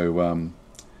 So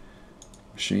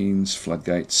machines,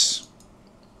 floodgates.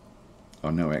 Oh,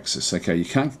 no access. Okay, you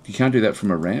can't do that from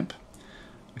a ramp.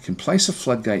 I can place a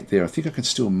floodgate there. I think I can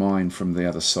still mine from the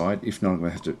other side. If not, I'm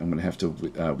going to have to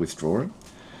withdraw it.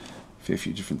 A fair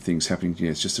few different things happening.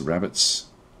 Yeah, it's just the rabbits.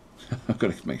 I've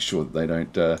got to make sure that they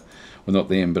don't. Well, not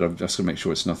them, but I've just got to make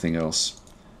sure it's nothing else.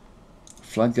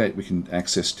 Floodgate we can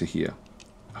access to here.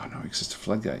 Oh, no access to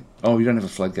floodgate. Oh, you don't have a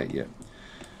floodgate yet.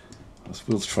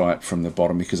 We'll try it from the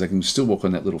bottom because I can still walk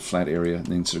on that little flat area and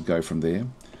then sort of go from there.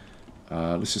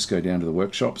 Let's just go down to the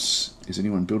workshops. Is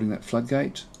anyone building that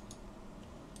floodgate?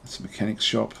 That's a mechanic's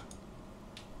shop.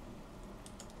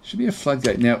 Should be a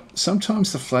floodgate. Now,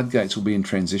 sometimes the floodgates will be in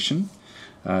transition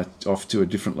off to a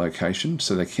different location,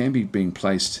 so they can be being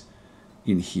placed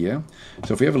in here.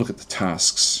 So if we have a look at the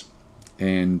tasks,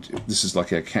 and this is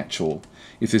like our catch-all,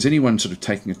 if there's anyone sort of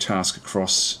taking a task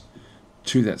across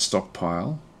to that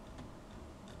stockpile,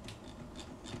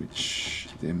 which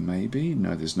there may be,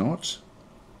 no there's not.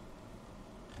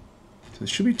 There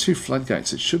should be two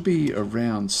floodgates. It should be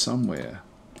around somewhere.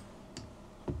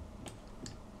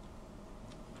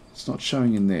 It's not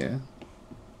showing in there.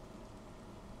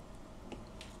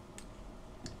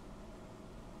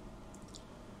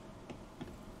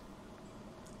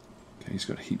 Okay, he's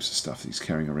got heaps of stuff that he's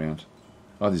carrying around.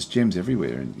 Oh, there's gems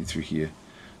everywhere through here.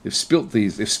 They've spilt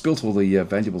all the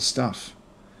valuable stuff.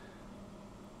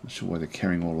 Not sure why they're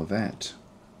carrying all of that.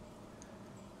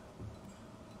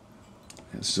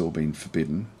 This has all been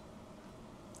forbidden.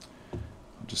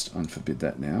 I'll just unforbid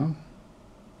that now.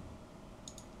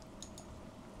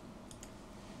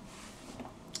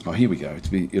 Oh, here we go.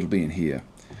 It'll be in here.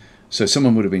 So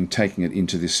someone would have been taking it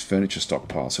into this furniture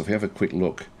stockpile. So if we have a quick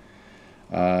look,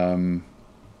 we've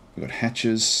got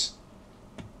hatches.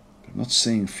 I'm not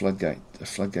seeing a floodgate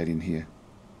in here.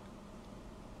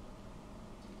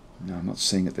 No, I'm not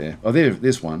seeing it there. Oh,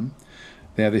 there's one.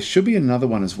 Now there should be another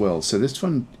one as well. So this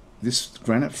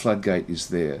granite floodgate is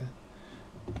there.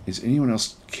 Is anyone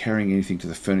else carrying anything to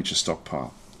the furniture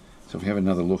stockpile? So if we have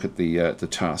another look at the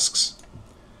tasks,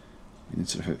 we need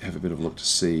to have a bit of a look to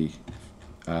see.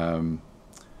 Yeah,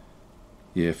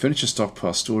 furniture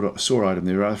stockpile, store item.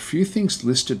 There are a few things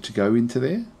listed to go into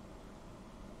there.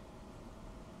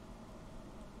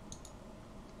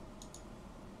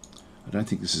 I don't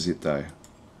think this is it though.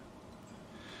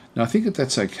 No, I think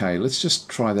that's okay. Let's just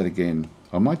try that again.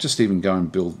 I might just even go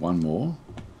and build one more.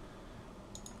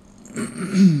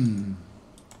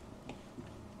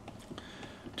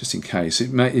 Just in case.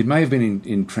 It may have been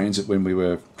in transit when we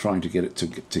were trying to get it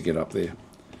to get up there.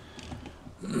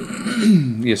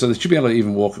 Yeah, so they should be able to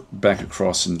even walk back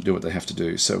across and do what they have to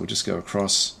do. So we'll just go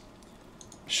across.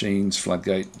 Machines,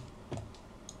 floodgate.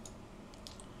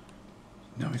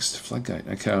 No extra floodgate.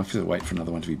 Okay, I'll have to wait for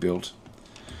another one to be built.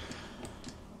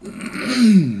 Yeah,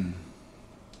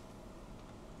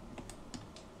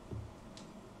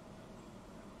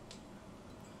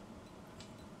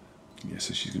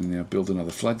 so she's going to now build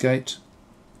another floodgate.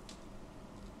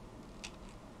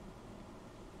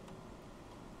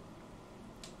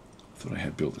 Thought I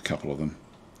had built a couple of them.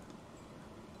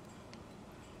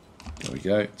 There we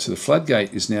go. So the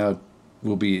floodgate is now,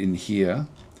 will be in here.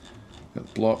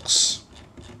 Got blocks.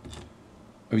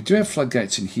 We do have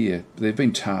floodgates in here, but they've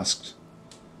been tasked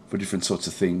for different sorts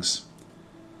of things.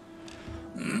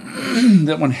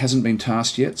 That one hasn't been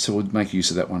tasked yet, so we'll make use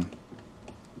of that one.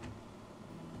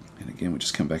 And again, we'll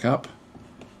just come back up.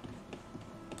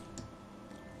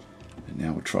 And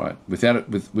now we'll try it. Without it,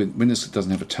 when this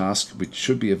doesn't have a task, which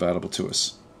should be available to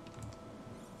us.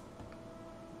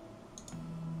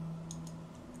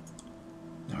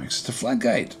 No, it's the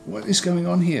floodgate. What is going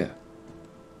on here?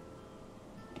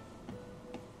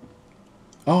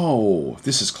 Oh,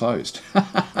 this is closed.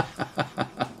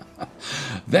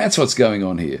 That's what's going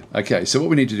on here. Okay, so what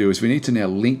we need to do is we need to now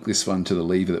link this one to the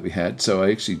lever that we had. So I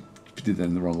actually did that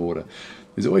in the wrong order.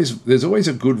 There's always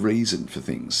a good reason for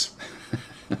things.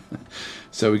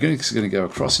 So we're going to go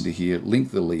across into here, link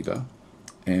the lever,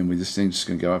 and we're just going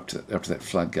to go up to that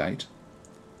floodgate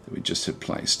that we just had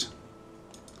placed.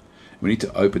 We need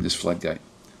to open this floodgate.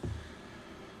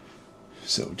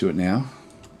 So we'll do it now.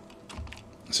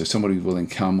 So somebody will then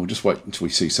come. We'll just wait until we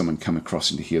see someone come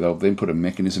across into here. They'll then put a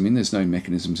mechanism in. There's no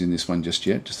mechanisms in this one just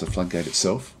yet, just the floodgate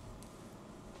itself.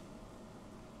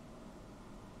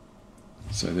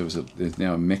 So there's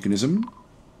now a mechanism,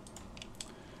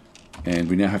 and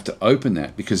we now have to open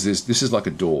that because this is like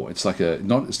a door. It's like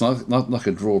it's not like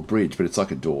a drawbridge, but it's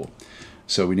like a door.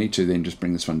 So we need to then just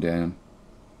bring this one down.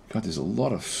 God, there's a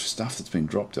lot of stuff that's been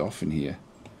dropped off in here.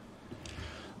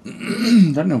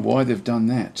 I don't know why they've done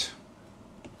that.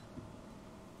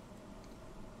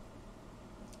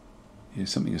 Yeah,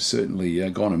 something has certainly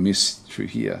gone amiss through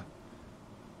here.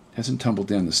 It hasn't tumbled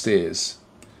down the stairs,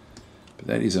 but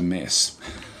that is a mess.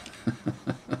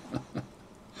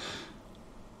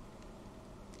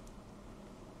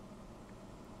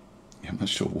 Yeah, I'm not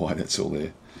sure why that's all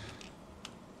there.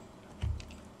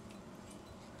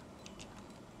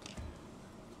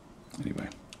 Anyway,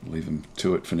 we'll leave them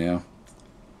to it for now.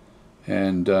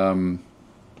 And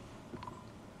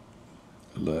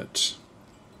alert.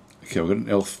 Okay, we've got an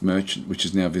elf merchant which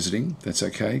is now visiting. That's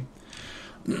okay.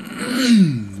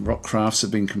 Rock crafts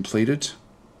have been completed.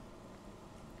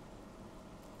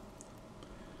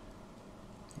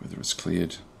 Whether it's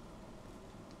cleared.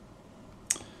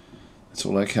 That's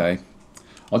all okay.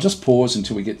 I'll just pause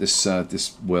until we get this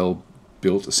this well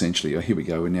built, essentially. Oh, here we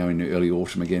go. We're now in early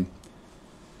autumn again.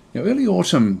 Now, early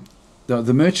autumn,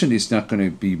 the merchant is not going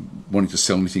to be wanting to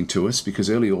sell anything to us because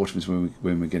early autumn is when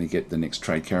we're going to get the next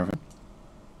trade caravan.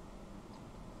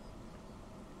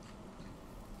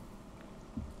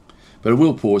 But I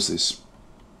will pause this.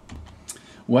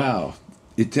 Wow,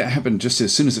 it happened just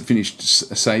as soon as it finished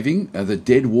saving. The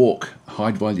dead walk,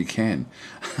 hide while you can.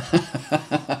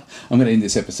 I'm going to end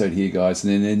this episode here, guys.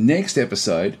 And then the next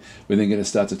episode, we're then going to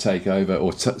start to take over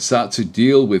or start to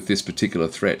deal with this particular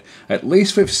threat. At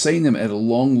least we've seen them at a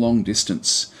long, long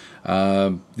distance.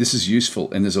 This is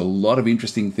useful, and there's a lot of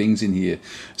interesting things in here.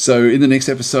 So in the next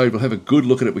episode, we'll have a good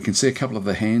look at it. We can see a couple of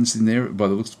the hands in there by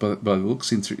the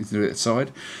looks in through that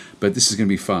side, but this is going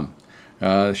to be fun.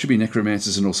 There should be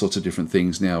necromancers and all sorts of different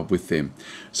things now with them.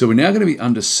 So we're now going to be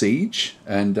under siege,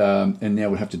 and now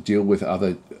we'll have to deal with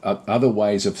other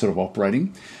ways of sort of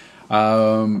operating.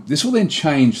 This will then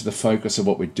change the focus of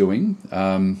what we're doing.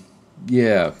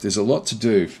 Yeah, there's a lot to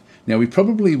do. Now, we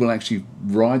probably will actually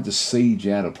ride the siege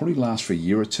out. It'll probably last for a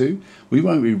year or two. We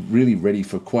won't be really ready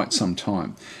for quite some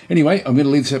time. Anyway, I'm going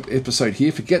to leave this episode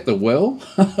here. Forget the well.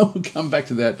 We'll come back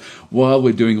to that while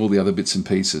we're doing all the other bits and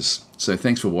pieces. So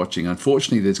thanks for watching.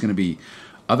 Unfortunately, there's going to be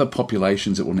other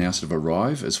populations that will now sort of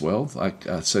arrive as well.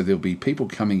 So there'll be people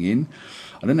coming in.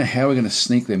 I don't know how we're going to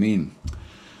sneak them in.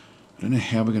 I don't know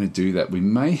how we're going to do that. We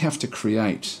may have to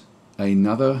create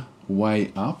another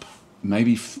way up.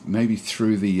 Maybe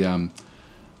through the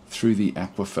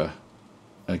aquifer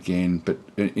again, but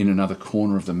in another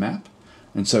corner of the map,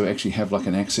 and so actually have like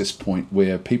an access point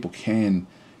where people can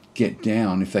get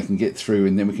down if they can get through,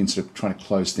 and then we can sort of try to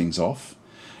close things off.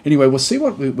 Anyway, we'll see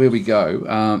where we go,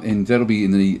 and that'll be in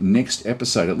the next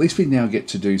episode. At least we now get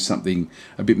to do something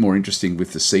a bit more interesting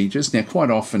with the sieges. Now,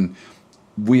 quite often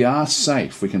we are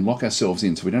safe; we can lock ourselves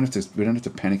in, so we don't have to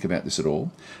panic about this at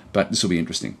all. But this will be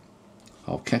interesting.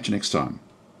 I'll catch you next time.